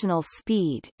computational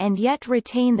speed, and yet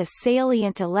retain the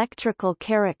salient electrical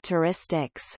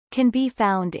characteristics, can be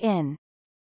found in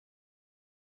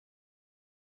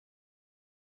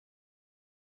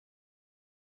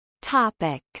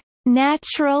Topic: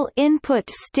 Natural input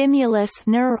stimulus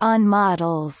neuron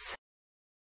models.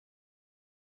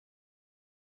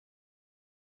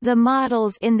 The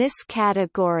models in this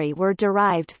category were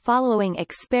derived following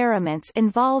experiments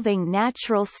involving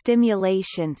natural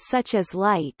stimulation such as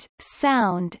light,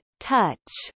 sound,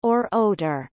 touch, or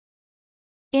odor.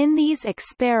 In these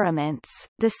experiments,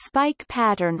 the spike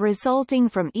pattern resulting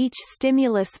from each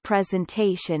stimulus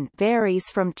presentation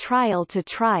varies from trial to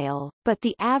trial, but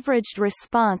the averaged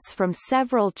response from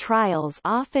several trials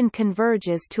often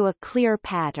converges to a clear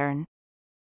pattern.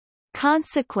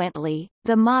 Consequently,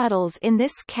 the models in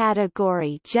this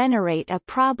category generate a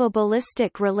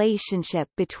probabilistic relationship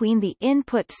between the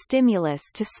input stimulus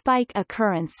to spike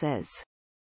occurrences.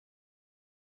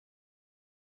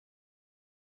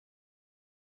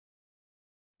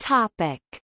 Topic: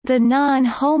 The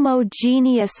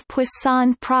non-homogeneous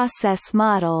Poisson process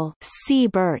model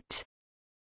 (Siebert).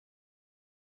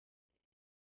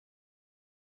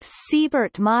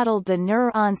 Siebert modeled the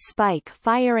neuron spike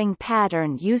firing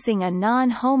pattern using a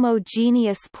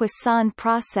non-homogeneous Poisson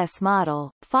process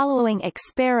model, following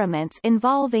experiments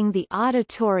involving the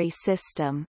auditory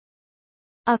system.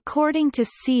 According to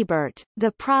Siebert,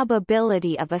 the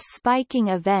probability of a spiking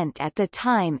event at the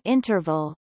time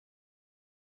interval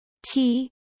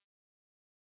t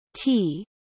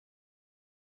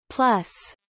plus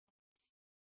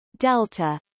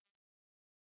delta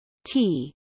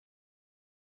t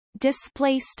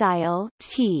display style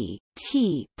t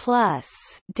plus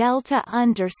delta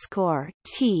underscore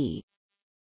t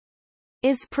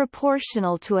is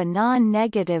proportional to a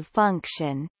non-negative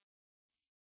function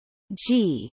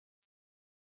g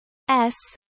s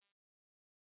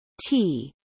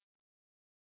t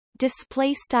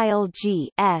display style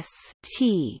g s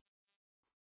t,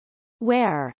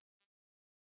 where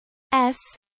s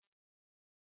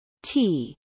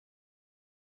t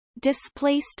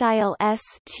display style s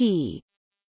t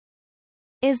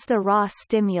is the raw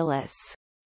stimulus.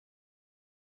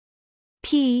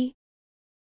 P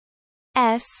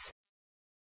s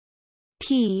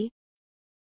p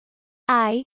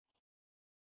I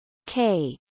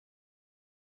k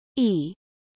e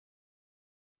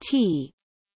t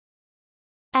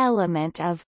element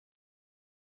of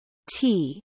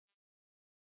t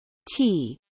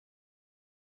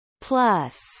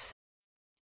plus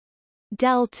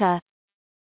delta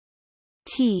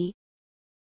t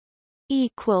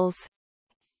equals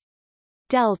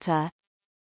delta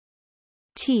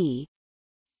t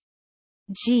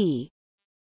g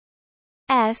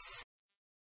s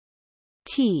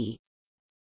t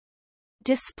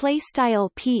display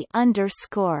style p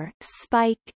underscore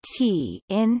spike t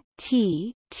in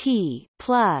t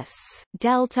plus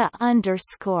delta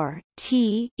underscore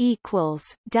t equals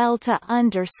delta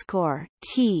underscore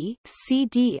t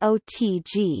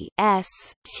cdotg s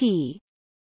t.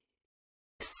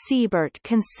 Siebert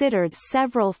considered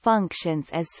several functions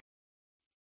as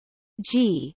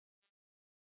g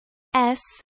s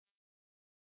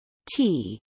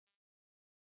t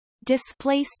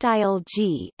display style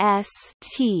g s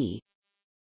t,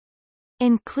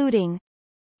 including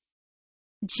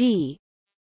g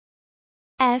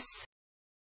s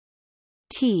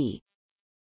t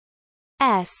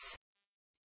s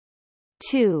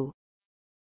 2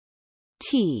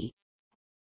 t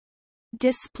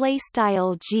display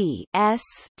style g s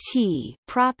t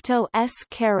propto s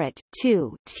caret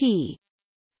 2 t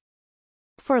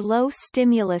for low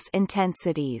stimulus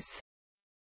intensities.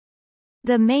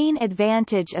 The main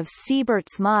advantage of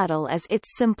Siebert's model is its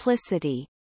simplicity.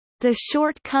 The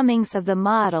shortcomings of the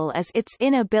model is its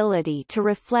inability to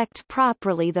reflect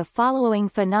properly the following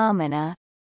phenomena: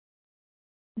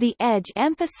 the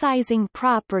edge-emphasizing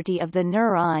property of the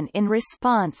neuron in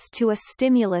response to a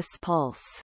stimulus pulse,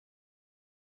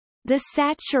 the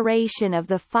saturation of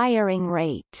the firing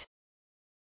rate,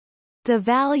 The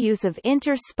values of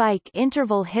interspike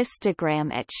interval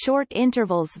histogram at short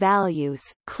intervals values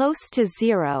close to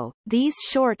zero. These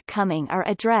shortcomings are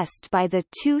addressed by the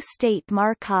two-state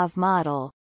Markov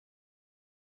model.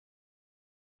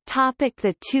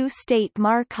 The two-state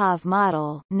Markov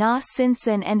model,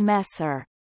 Nossenson and Messer.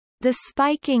 The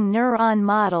spiking neuron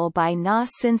model by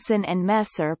Nossenson and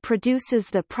Messer produces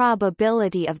the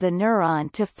probability of the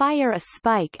neuron to fire a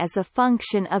spike as a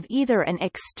function of either an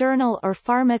external or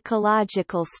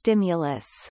pharmacological stimulus.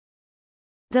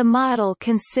 The model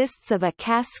consists of a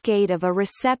cascade of a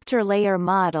receptor layer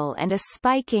model and a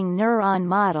spiking neuron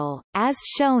model, as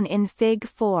shown in Fig.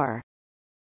 4.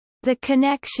 The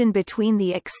connection between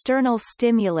the external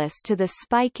stimulus to the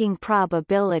spiking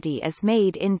probability is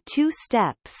made in two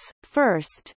steps.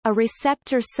 First, a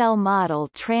receptor cell model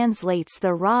translates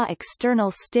the raw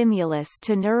external stimulus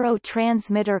to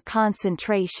neurotransmitter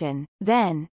concentration.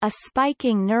 Then, a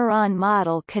spiking neuron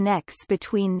model connects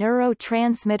between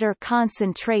neurotransmitter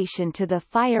concentration to the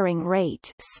firing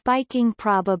rate, spiking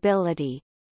probability.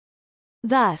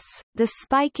 Thus, the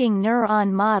spiking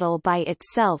neuron model by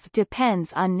itself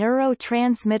depends on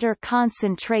neurotransmitter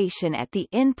concentration at the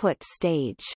input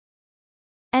stage.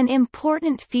 An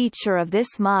important feature of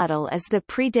this model is the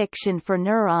prediction for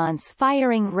neurons'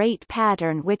 firing rate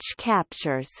pattern, which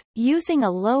captures, using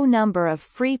a low number of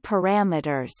free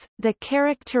parameters, the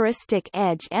characteristic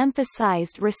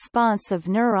edge-emphasized response of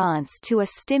neurons to a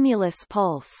stimulus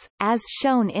pulse, as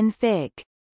shown in Fig.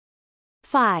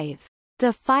 5.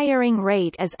 The firing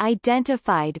rate is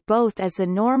identified both as a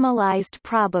normalized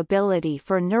probability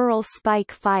for neural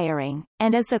spike firing,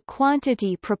 and as a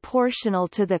quantity proportional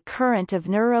to the current of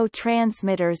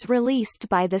neurotransmitters released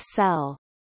by the cell.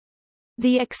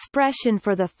 The expression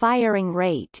for the firing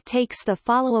rate takes the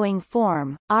following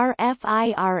form: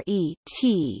 RFIRE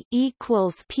T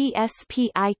equals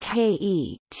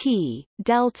PSPIKE T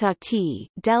delta T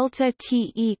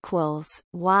equals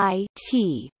Y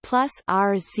T plus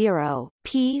R0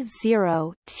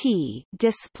 P0 T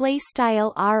display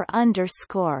style R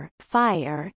underscore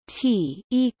fire T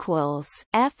equals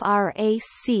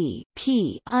frac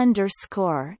P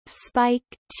underscore spike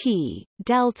T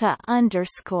delta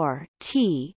underscore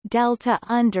T delta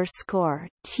underscore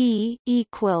T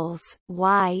equals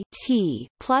Y T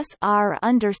plus R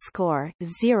underscore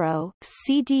 0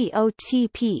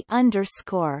 CDOTP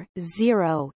underscore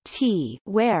 0 T,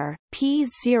 where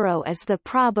P0 is the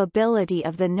probability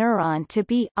of the neuron to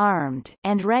be armed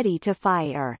and ready to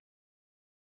fire.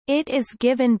 It is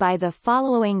given by the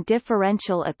following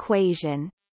differential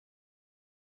equation: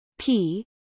 P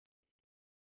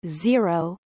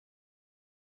 0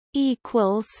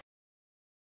 equals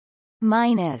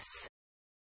minus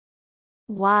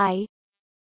Y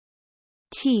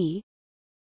T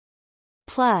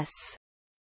plus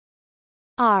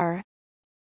R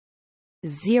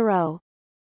 0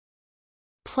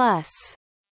 plus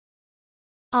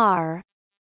R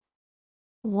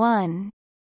 1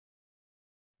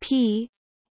 P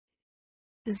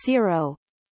 0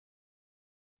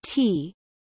 T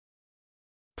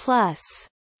plus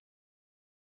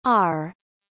R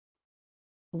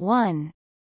 1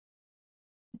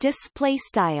 display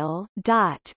style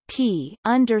dot P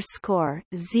underscore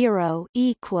 0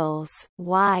 equals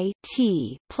Y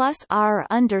T plus R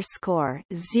underscore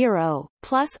 0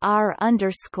 plus R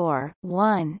underscore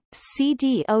 1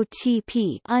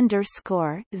 CDOTP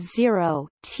underscore 0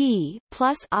 T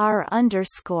plus R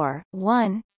underscore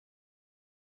 1.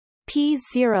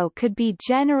 P0 could be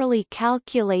generally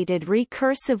calculated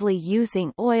recursively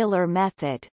using Euler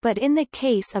method, but in the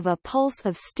case of a pulse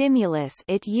of stimulus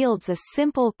it yields a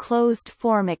simple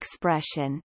closed-form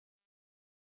expression.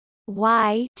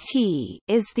 Yt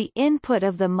is the input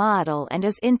of the model and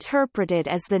is interpreted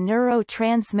as the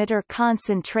neurotransmitter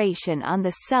concentration on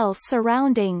the cell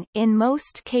surrounding, in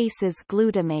most cases,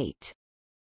 glutamate.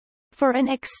 For an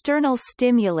external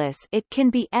stimulus it can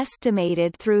be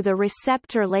estimated through the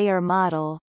receptor layer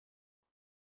model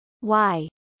Y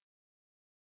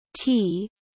T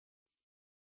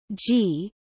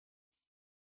G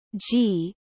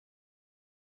G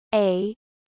A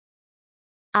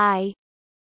I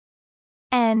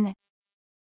N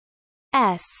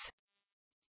S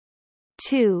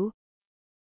 2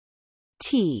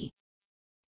 T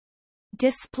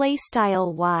display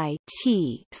style Y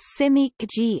T simic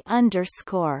G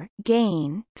underscore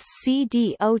gain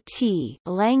CDOT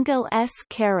Langle S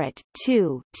caret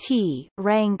 2 T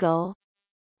wrangle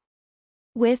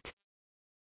with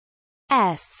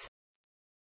S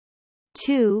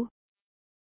 2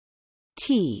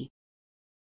 T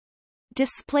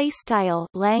display style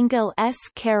Langle S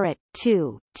caret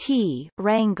 2 T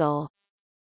wrangle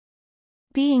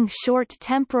being short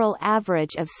temporal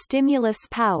average of stimulus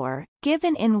power,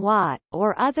 given in watt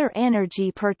or other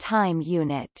energy per time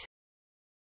unit.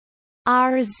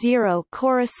 R0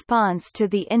 corresponds to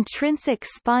the intrinsic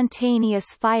spontaneous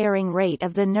firing rate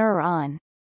of the neuron.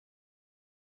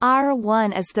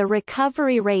 R1 is the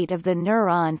recovery rate of the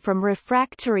neuron from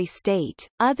refractory state.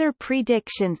 Other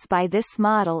predictions by this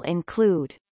model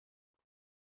include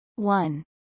 1.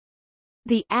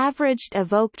 The averaged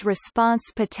evoked response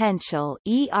potential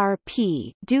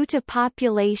 (ERP) due to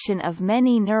population of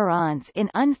many neurons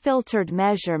in unfiltered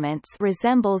measurements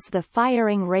resembles the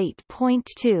firing rate.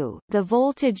 2. The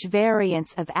voltage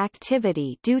variance of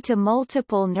activity due to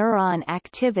multiple neuron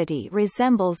activity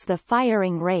resembles the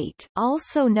firing rate,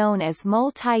 also known as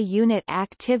multi-unit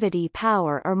activity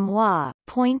power or MOA.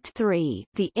 3.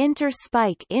 The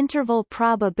interspike interval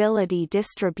probability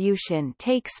distribution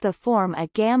takes the form a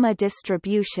gamma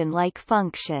distribution-like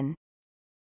function.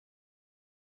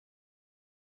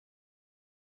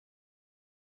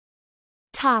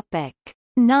 Topic: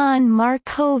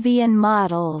 Non-Markovian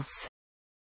models.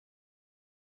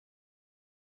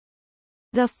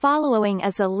 The following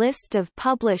is a list of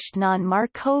published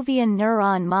non-Markovian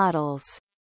neuron models.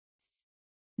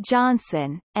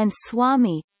 Johnson and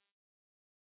Swamy,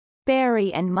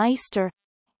 Berry and Meister,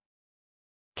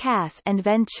 Cass and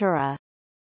Ventura.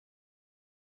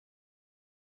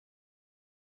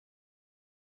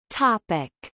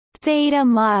 Topic: Theta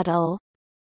model.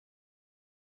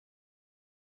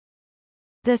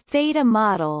 The Theta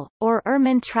model, or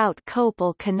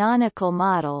Ermantraut-Kopel canonical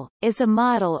model, is a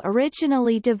model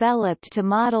originally developed to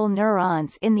model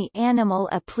neurons in the animal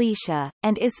Aplysia,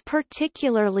 and is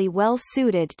particularly well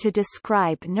suited to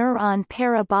describe neuron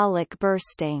parabolic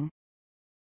bursting.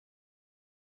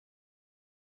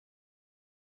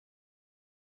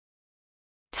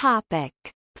 Topic: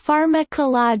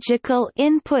 Pharmacological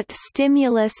input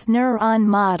stimulus neuron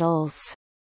models.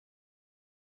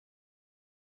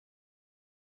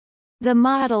 The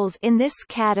models in this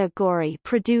category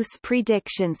produce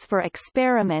predictions for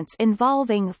experiments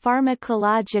involving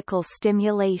pharmacological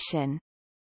stimulation.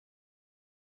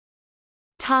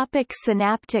 Topic: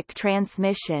 Synaptic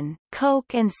transmission.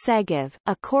 Koch and Segev.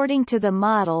 According to the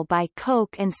model by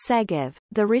Koch and Segev,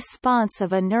 the response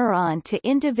of a neuron to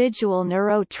individual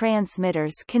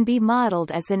neurotransmitters can be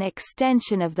modeled as an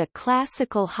extension of the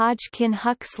classical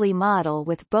Hodgkin-Huxley model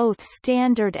with both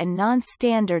standard and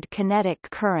non-standard kinetic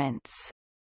currents.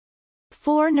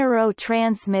 Four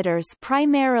neurotransmitters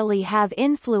primarily have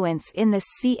influence in the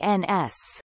CNS.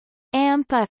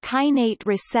 AMPA kainate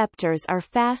receptors are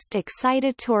fast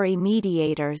excitatory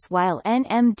mediators, while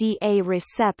NMDA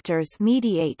receptors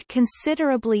mediate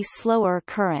considerably slower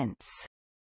currents.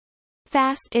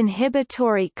 Fast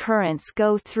inhibitory currents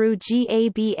go through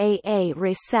GABAA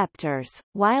receptors,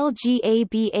 while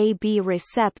GABAB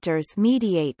receptors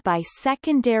mediate by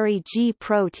secondary G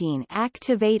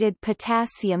protein-activated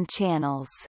potassium channels.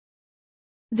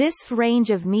 This range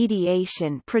of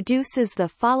mediation produces the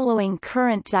following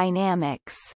current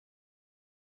dynamics: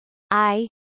 I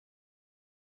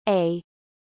A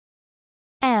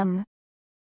M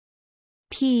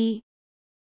P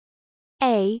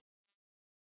A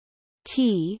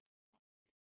T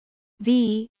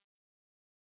V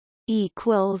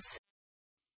equals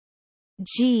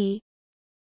G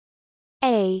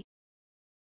A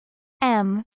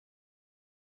M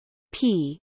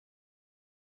P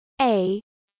A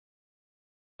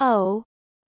O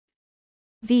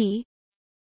V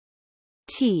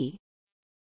T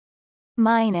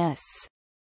minus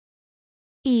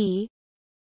E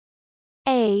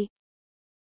A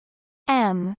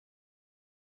M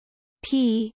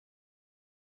P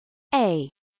A.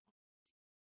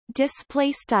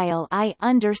 Display style I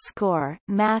underscore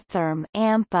mathrm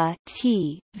ampa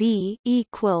T V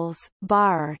equals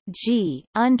bar G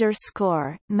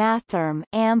underscore mathrm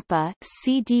ampa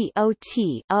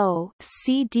CDOT O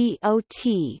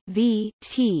CDOT V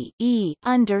T E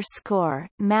underscore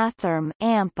mathrm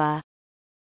ampa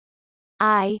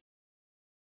I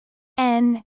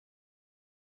N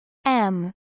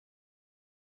M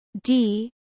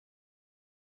D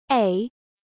A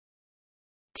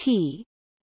T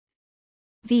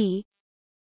V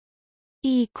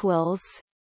equals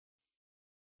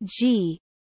G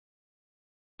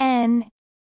N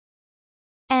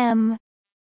M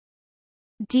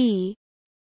D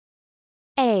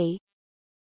A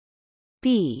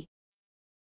B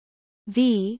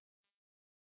V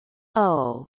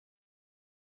O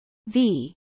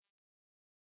V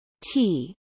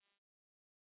T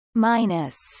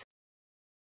minus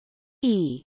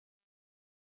E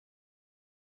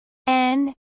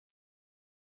N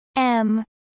M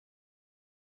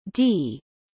D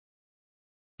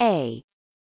A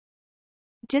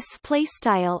display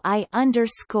style I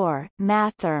underscore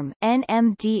mathrm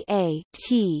NMDA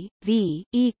T V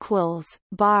equals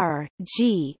bar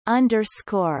G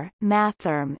underscore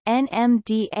mathrm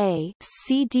NMDA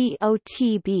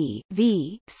CDOTB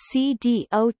V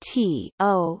CDOT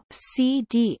O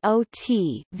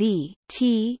CDOT V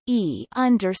T E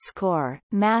underscore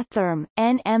mathrm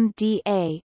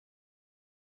NMDA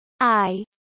I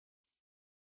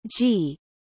G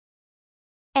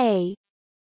A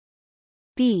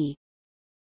B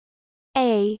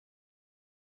A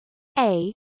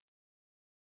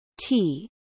T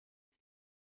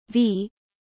V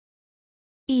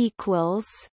equals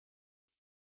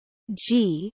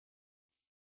G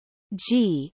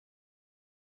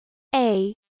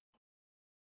A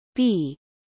B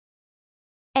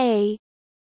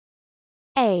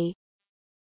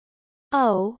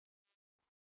O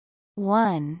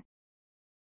 1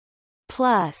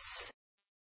 plus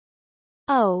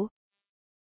O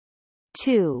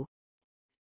 2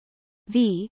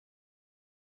 V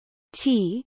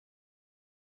T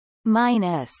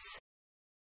minus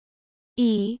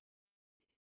E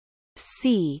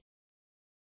C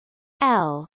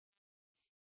L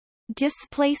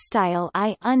display style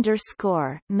I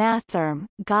underscore mathrm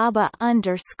GABA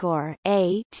underscore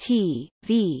A T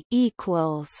V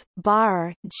equals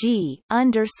bar G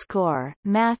underscore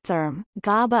mathrm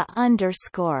GABA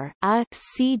underscore A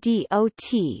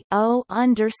CDOT O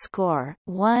underscore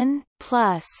 1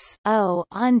 plus O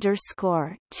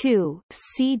underscore 2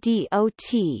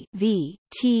 CDOT V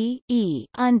T E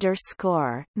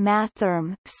underscore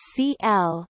mathrm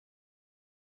CL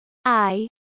I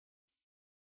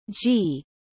G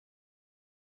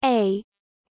A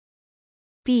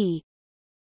B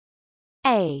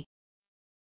A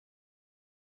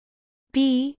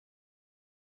B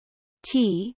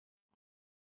T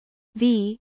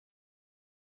V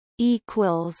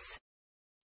equals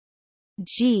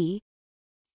G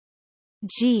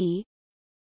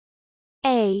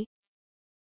A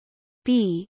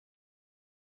B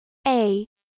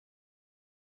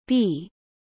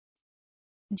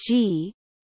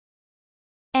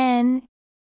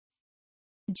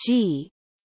G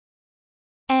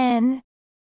N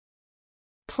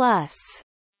plus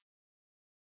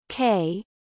K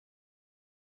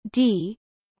D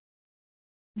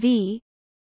V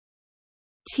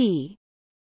T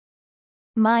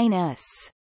minus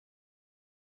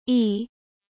E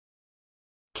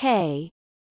K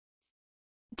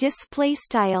display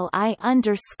style I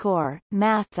underscore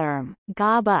mathrm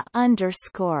GABA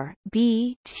underscore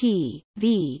B T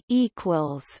V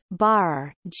equals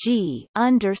bar G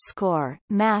underscore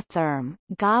mathrm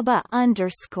GABA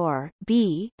underscore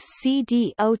B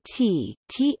CDOT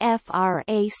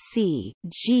TFRAC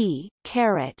G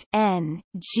caret N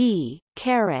G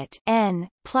caret N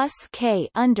plus K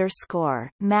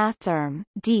underscore mathrm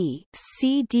D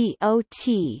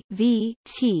CDOT V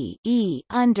T E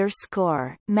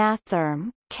underscore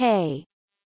mathrm K,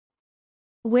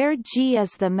 where G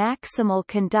is the maximal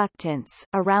conductance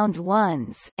around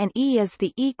ones and E is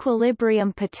the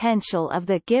equilibrium potential of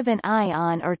the given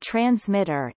ion or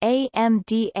transmitter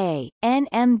AMDA,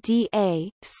 NMDA,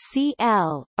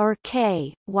 Cl, or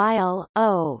K, while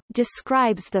O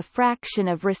describes the fraction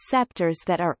of receptors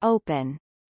that are open.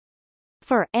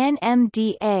 For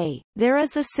NMDA, there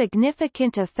is a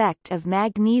significant effect of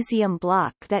magnesium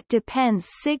block that depends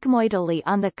sigmoidally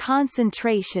on the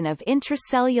concentration of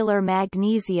intracellular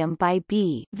magnesium by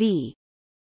B(V).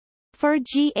 For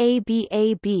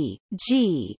GABAB,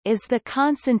 G is the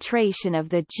concentration of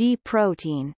the G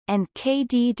protein, and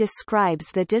Kd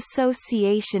describes the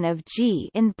dissociation of G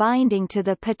in binding to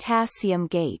the potassium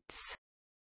gates.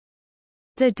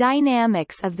 The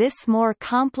dynamics of this more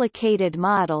complicated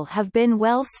model have been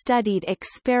well studied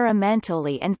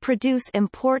experimentally and produce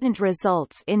important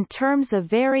results in terms of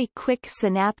very quick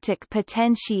synaptic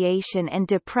potentiation and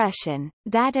depression,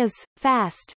 that is,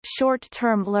 fast,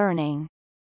 short-term learning.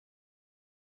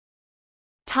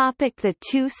 The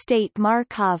two-state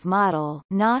Markov model,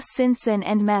 Nossenson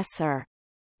and Messer.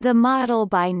 The model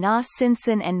by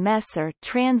Nossenson and Messer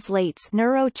translates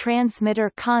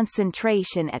neurotransmitter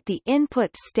concentration at the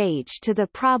input stage to the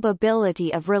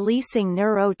probability of releasing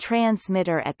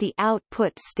neurotransmitter at the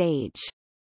output stage.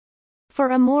 For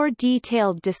a more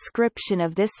detailed description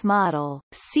of this model,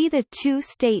 see the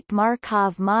two-state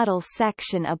Markov model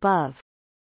section above.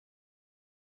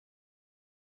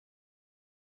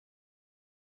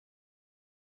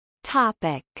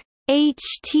 Topic: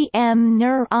 HTM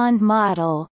Neuron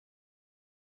Model.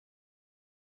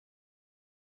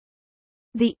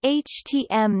 The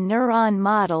HTM neuron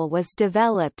model was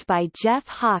developed by Jeff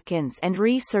Hawkins and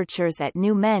researchers at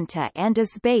Numenta and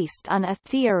is based on a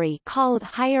theory called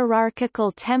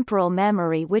hierarchical temporal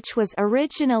memory, which was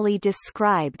originally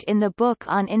described in the book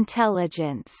On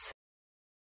Intelligence.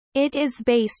 It is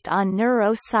based on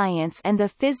neuroscience and the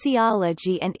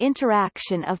physiology and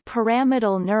interaction of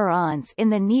pyramidal neurons in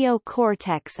the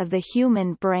neocortex of the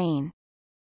human brain.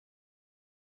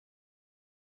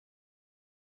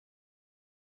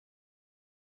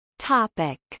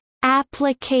 Topic: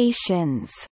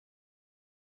 Applications.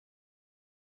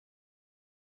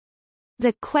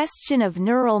 The question of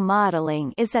neural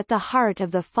modeling is at the heart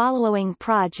of the following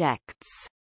projects.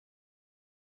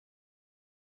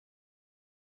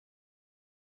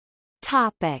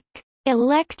 Topic: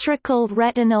 Electrical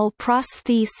retinal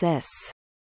prosthesis.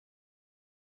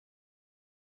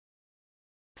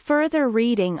 Further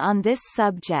reading on this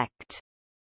subject.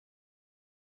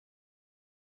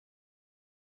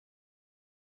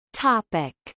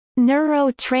 Topic: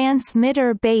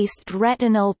 Neurotransmitter-based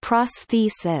retinal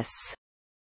prosthesis.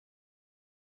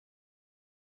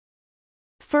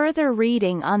 Further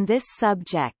reading on this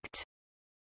subject.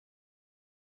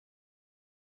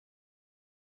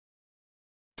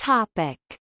 Topic: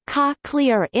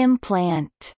 Cochlear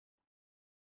implant.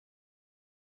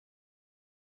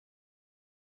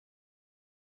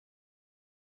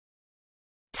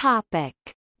 Topic: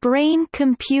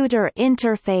 Brain-computer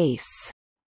interface.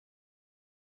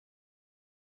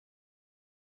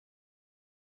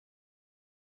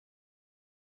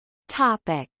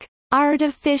 Topic: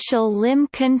 Artificial limb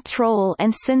control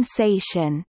and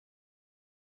sensation.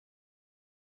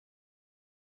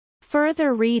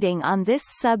 Further reading on this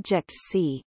subject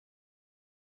see.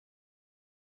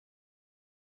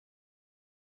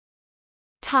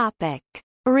 Topic: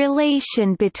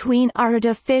 Relation between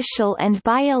artificial and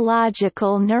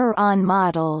biological neuron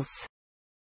models.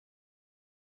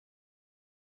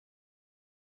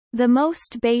 The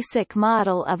most basic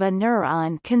model of a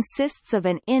neuron consists of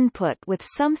an input with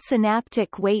some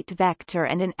synaptic weight vector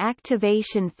and an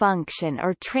activation function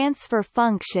or transfer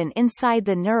function inside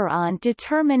the neuron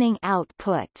determining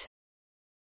output.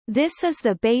 This is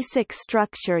the basic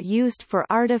structure used for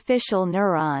artificial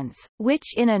neurons,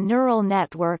 which in a neural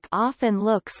network often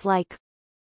looks like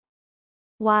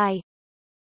Y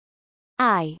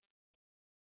I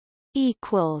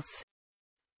equals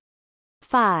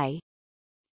phi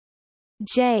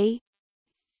J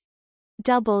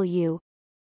W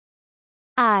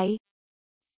I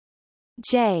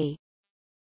J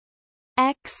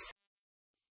X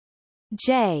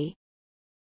J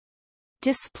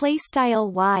display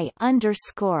style Y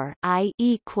underscore I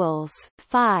equals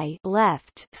phi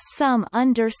left sum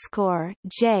underscore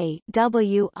J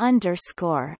W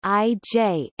underscore I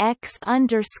J X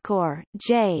underscore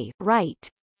J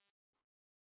right,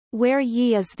 where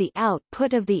Y is the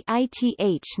output of the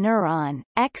ITH neuron,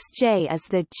 XJ is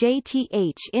the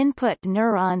JTH input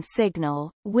neuron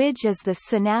signal, WIJ is the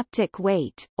synaptic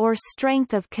weight, or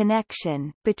strength of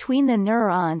connection, between the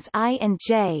neurons I and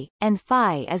J, and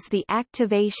phi is the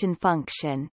activation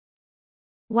function.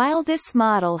 While this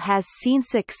model has seen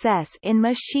success in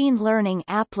machine learning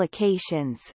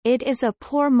applications, it is a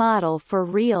poor model for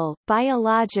real,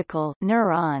 biological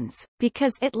neurons,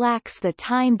 because it lacks the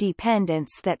time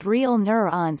dependence that real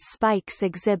neuron spikes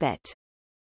exhibit.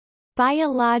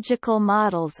 Biological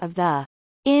models of the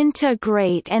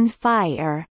integrate and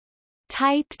fire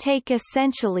type take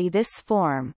essentially this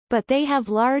form, but they have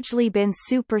largely been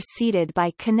superseded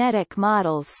by kinetic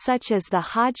models such as the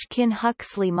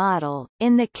Hodgkin-Huxley model.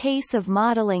 In the case of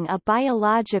modeling a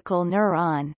biological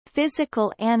neuron,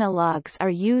 physical analogues are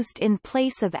used in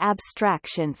place of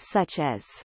abstractions such as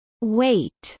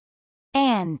weight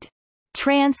and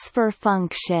transfer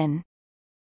function.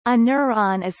 A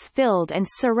neuron is filled and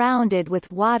surrounded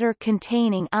with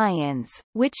water-containing ions,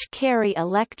 which carry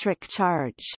electric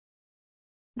charge.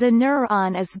 The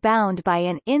neuron is bound by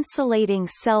an insulating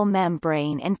cell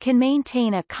membrane and can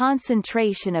maintain a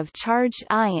concentration of charged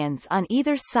ions on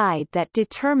either side that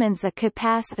determines a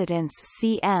capacitance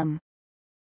cm.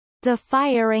 The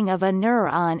firing of a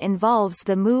neuron involves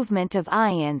the movement of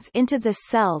ions into the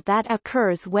cell that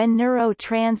occurs when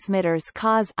neurotransmitters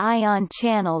cause ion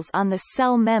channels on the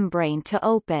cell membrane to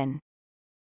open.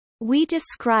 We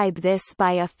describe this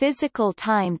by a physical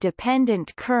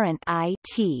time-dependent current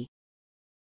IT.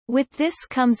 With this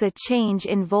comes a change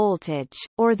in voltage,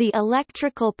 or the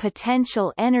electrical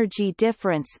potential energy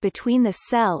difference between the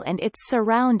cell and its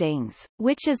surroundings,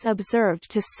 which is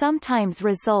observed to sometimes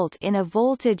result in a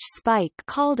voltage spike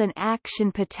called an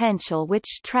action potential,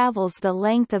 which travels the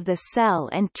length of the cell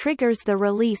and triggers the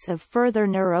release of further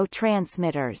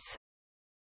neurotransmitters.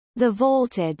 The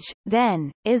voltage,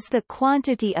 then, is the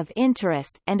quantity of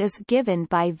interest and is given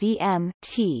by Vm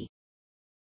T.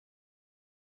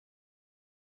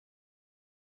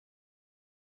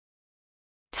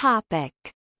 Topic: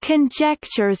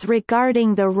 Conjectures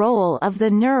regarding the role of the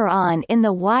neuron in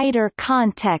the wider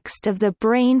context of the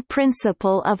brain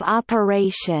principle of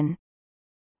operation.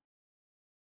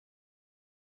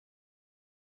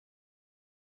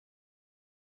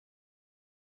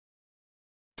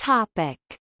 Topic: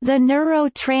 The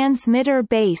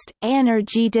neurotransmitter-based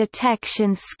energy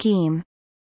detection scheme.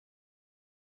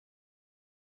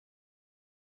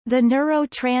 The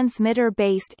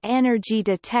neurotransmitter-based energy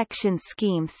detection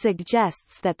scheme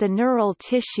suggests that the neural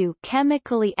tissue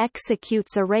chemically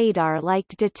executes a radar-like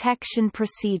detection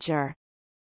procedure.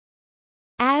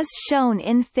 As shown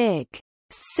in Fig.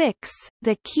 6,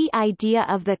 the key idea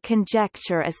of the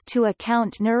conjecture is to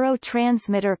account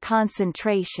neurotransmitter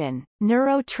concentration,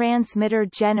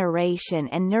 neurotransmitter generation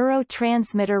and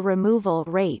neurotransmitter removal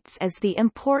rates as the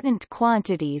important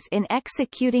quantities in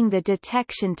executing the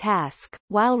detection task,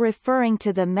 while referring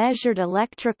to the measured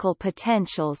electrical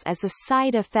potentials as a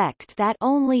side effect that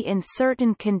only in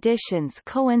certain conditions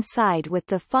coincide with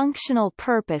the functional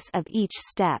purpose of each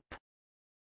step.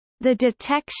 The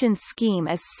detection scheme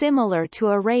is similar to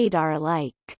a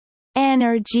radar-like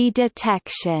energy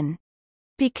detection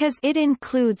because it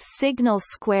includes signal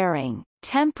squaring,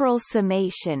 temporal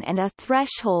summation and a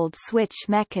threshold switch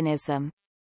mechanism,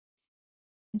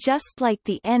 just like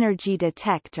the energy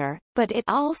detector, but it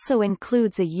also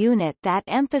includes a unit that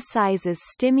emphasizes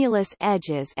stimulus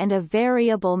edges and a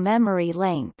variable memory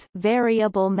length,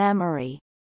 variable memory.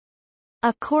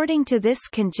 According to this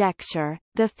conjecture,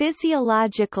 the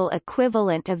physiological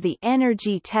equivalent of the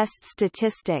energy test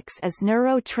statistics is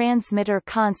neurotransmitter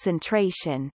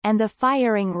concentration, and the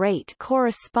firing rate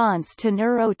corresponds to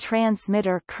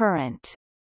neurotransmitter current.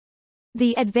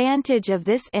 The advantage of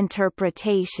this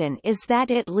interpretation is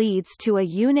that it leads to a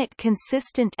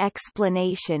unit-consistent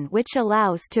explanation which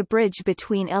allows to bridge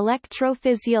between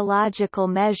electrophysiological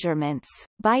measurements,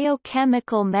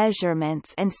 biochemical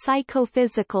measurements and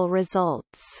psychophysical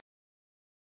results.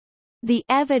 The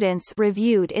evidence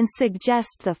reviewed in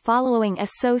suggest the following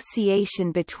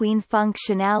association between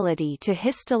functionality to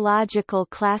histological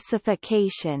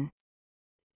classification.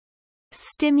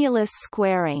 Stimulus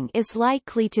squaring is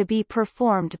likely to be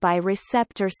performed by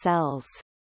receptor cells.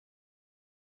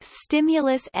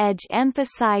 Stimulus edge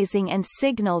emphasizing and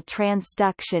signal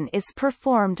transduction is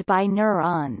performed by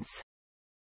neurons.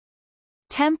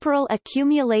 Temporal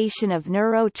accumulation of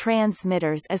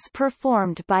neurotransmitters is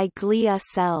performed by glia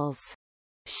cells.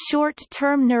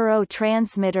 Short-term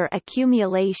neurotransmitter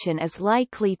accumulation is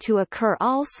likely to occur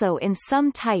also in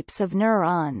some types of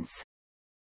neurons.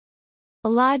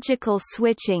 Logical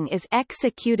switching is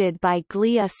executed by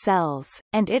glia cells,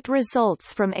 and it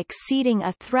results from exceeding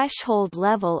a threshold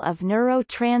level of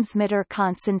neurotransmitter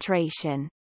concentration.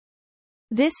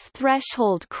 This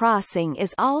threshold crossing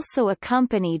is also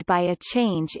accompanied by a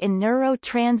change in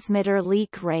neurotransmitter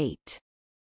leak rate.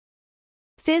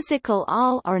 Physical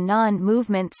all or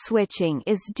non-movement switching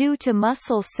is due to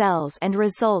muscle cells and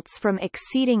results from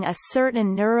exceeding a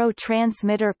certain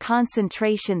neurotransmitter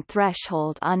concentration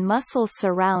threshold on muscle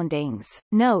surroundings.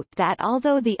 Note that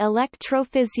although the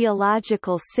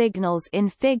electrophysiological signals in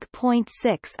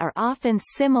Fig.6 are often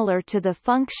similar to the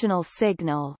functional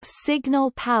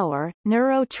signal power,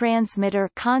 neurotransmitter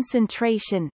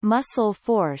concentration, muscle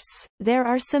force, there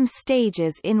are some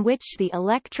stages in which the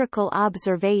electrical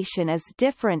observation is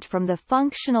different from the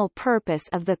functional purpose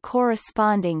of the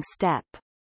corresponding step.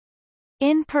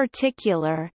 In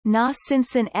particular,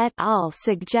 Nossenson et al.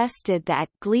 Suggested that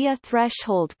glia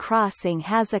threshold crossing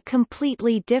has a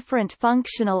completely different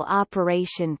functional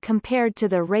operation compared to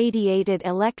the radiated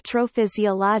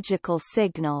electrophysiological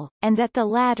signal, and that the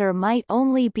latter might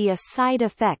only be a side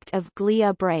effect of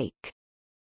glia break.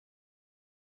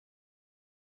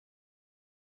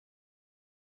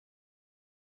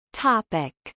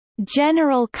 Topic: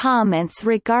 General comments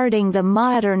regarding the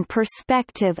modern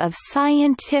perspective of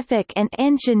scientific and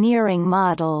engineering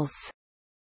models.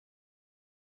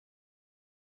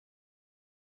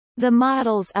 The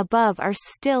models above are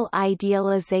still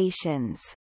idealizations.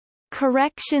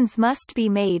 Corrections must be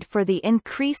made for the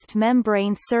increased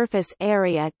membrane surface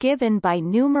area given by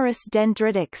numerous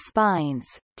dendritic spines,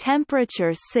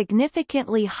 temperatures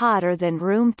significantly hotter than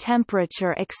room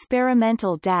temperature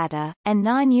experimental data, and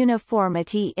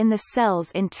non-uniformity in the cell's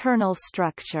internal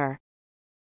structure.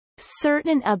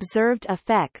 Certain observed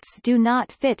effects do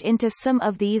not fit into some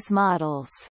of these models.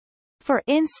 For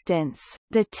instance,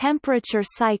 the temperature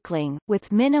cycling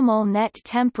with minimal net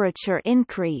temperature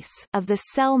increase of the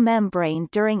cell membrane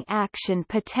during action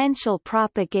potential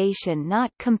propagation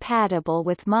not compatible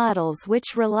with models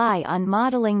which rely on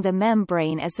modeling the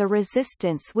membrane as a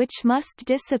resistance which must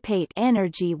dissipate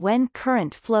energy when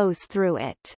current flows through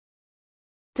it.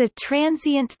 The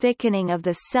transient thickening of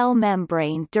the cell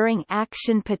membrane during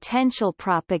action potential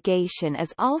propagation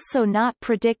is also not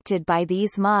predicted by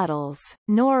these models,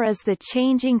 nor is the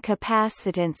changing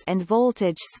capacitance and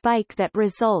voltage spike that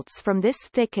results from this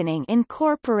thickening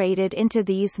incorporated into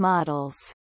these models.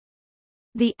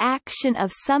 The action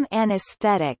of some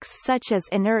anesthetics such as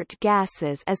inert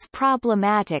gases is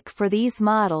problematic for these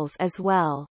models as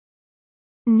well.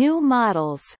 New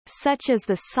models, such as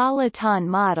the soliton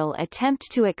model,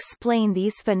 attempt to explain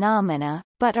these phenomena,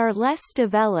 but are less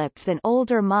developed than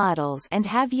older models and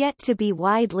have yet to be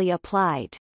widely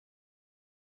applied.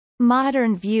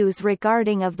 Modern views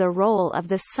regarding of the role of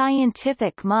the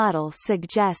scientific model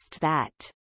suggest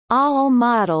that all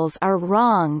models are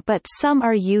wrong but some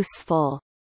are useful.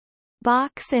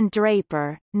 Box and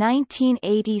Draper,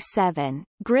 1987,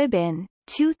 Gribin,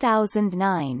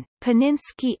 2009,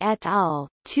 Paninsky et al.,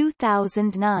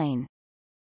 2009.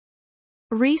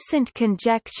 Recent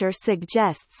conjecture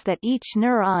suggests that each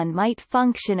neuron might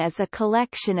function as a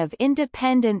collection of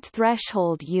independent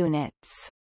threshold units.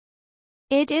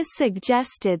 It is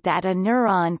suggested that a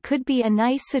neuron could be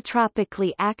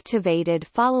anisotropically activated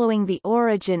following the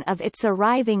origin of its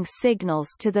arriving signals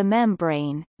to the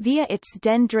membrane, via its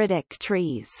dendritic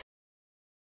trees.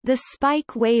 The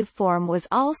spike waveform was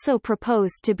also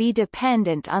proposed to be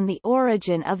dependent on the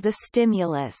origin of the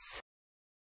stimulus.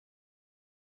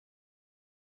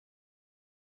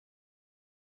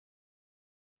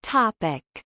 Topic.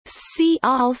 See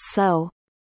also: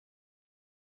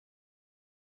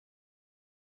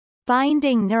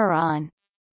 binding neuron,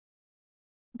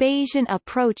 Bayesian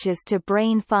approaches to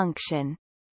brain function,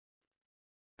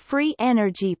 free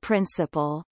energy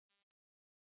principle,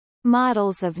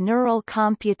 models of neural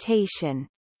computation,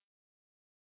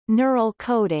 neural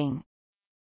coding,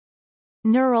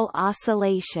 neural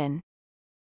oscillation.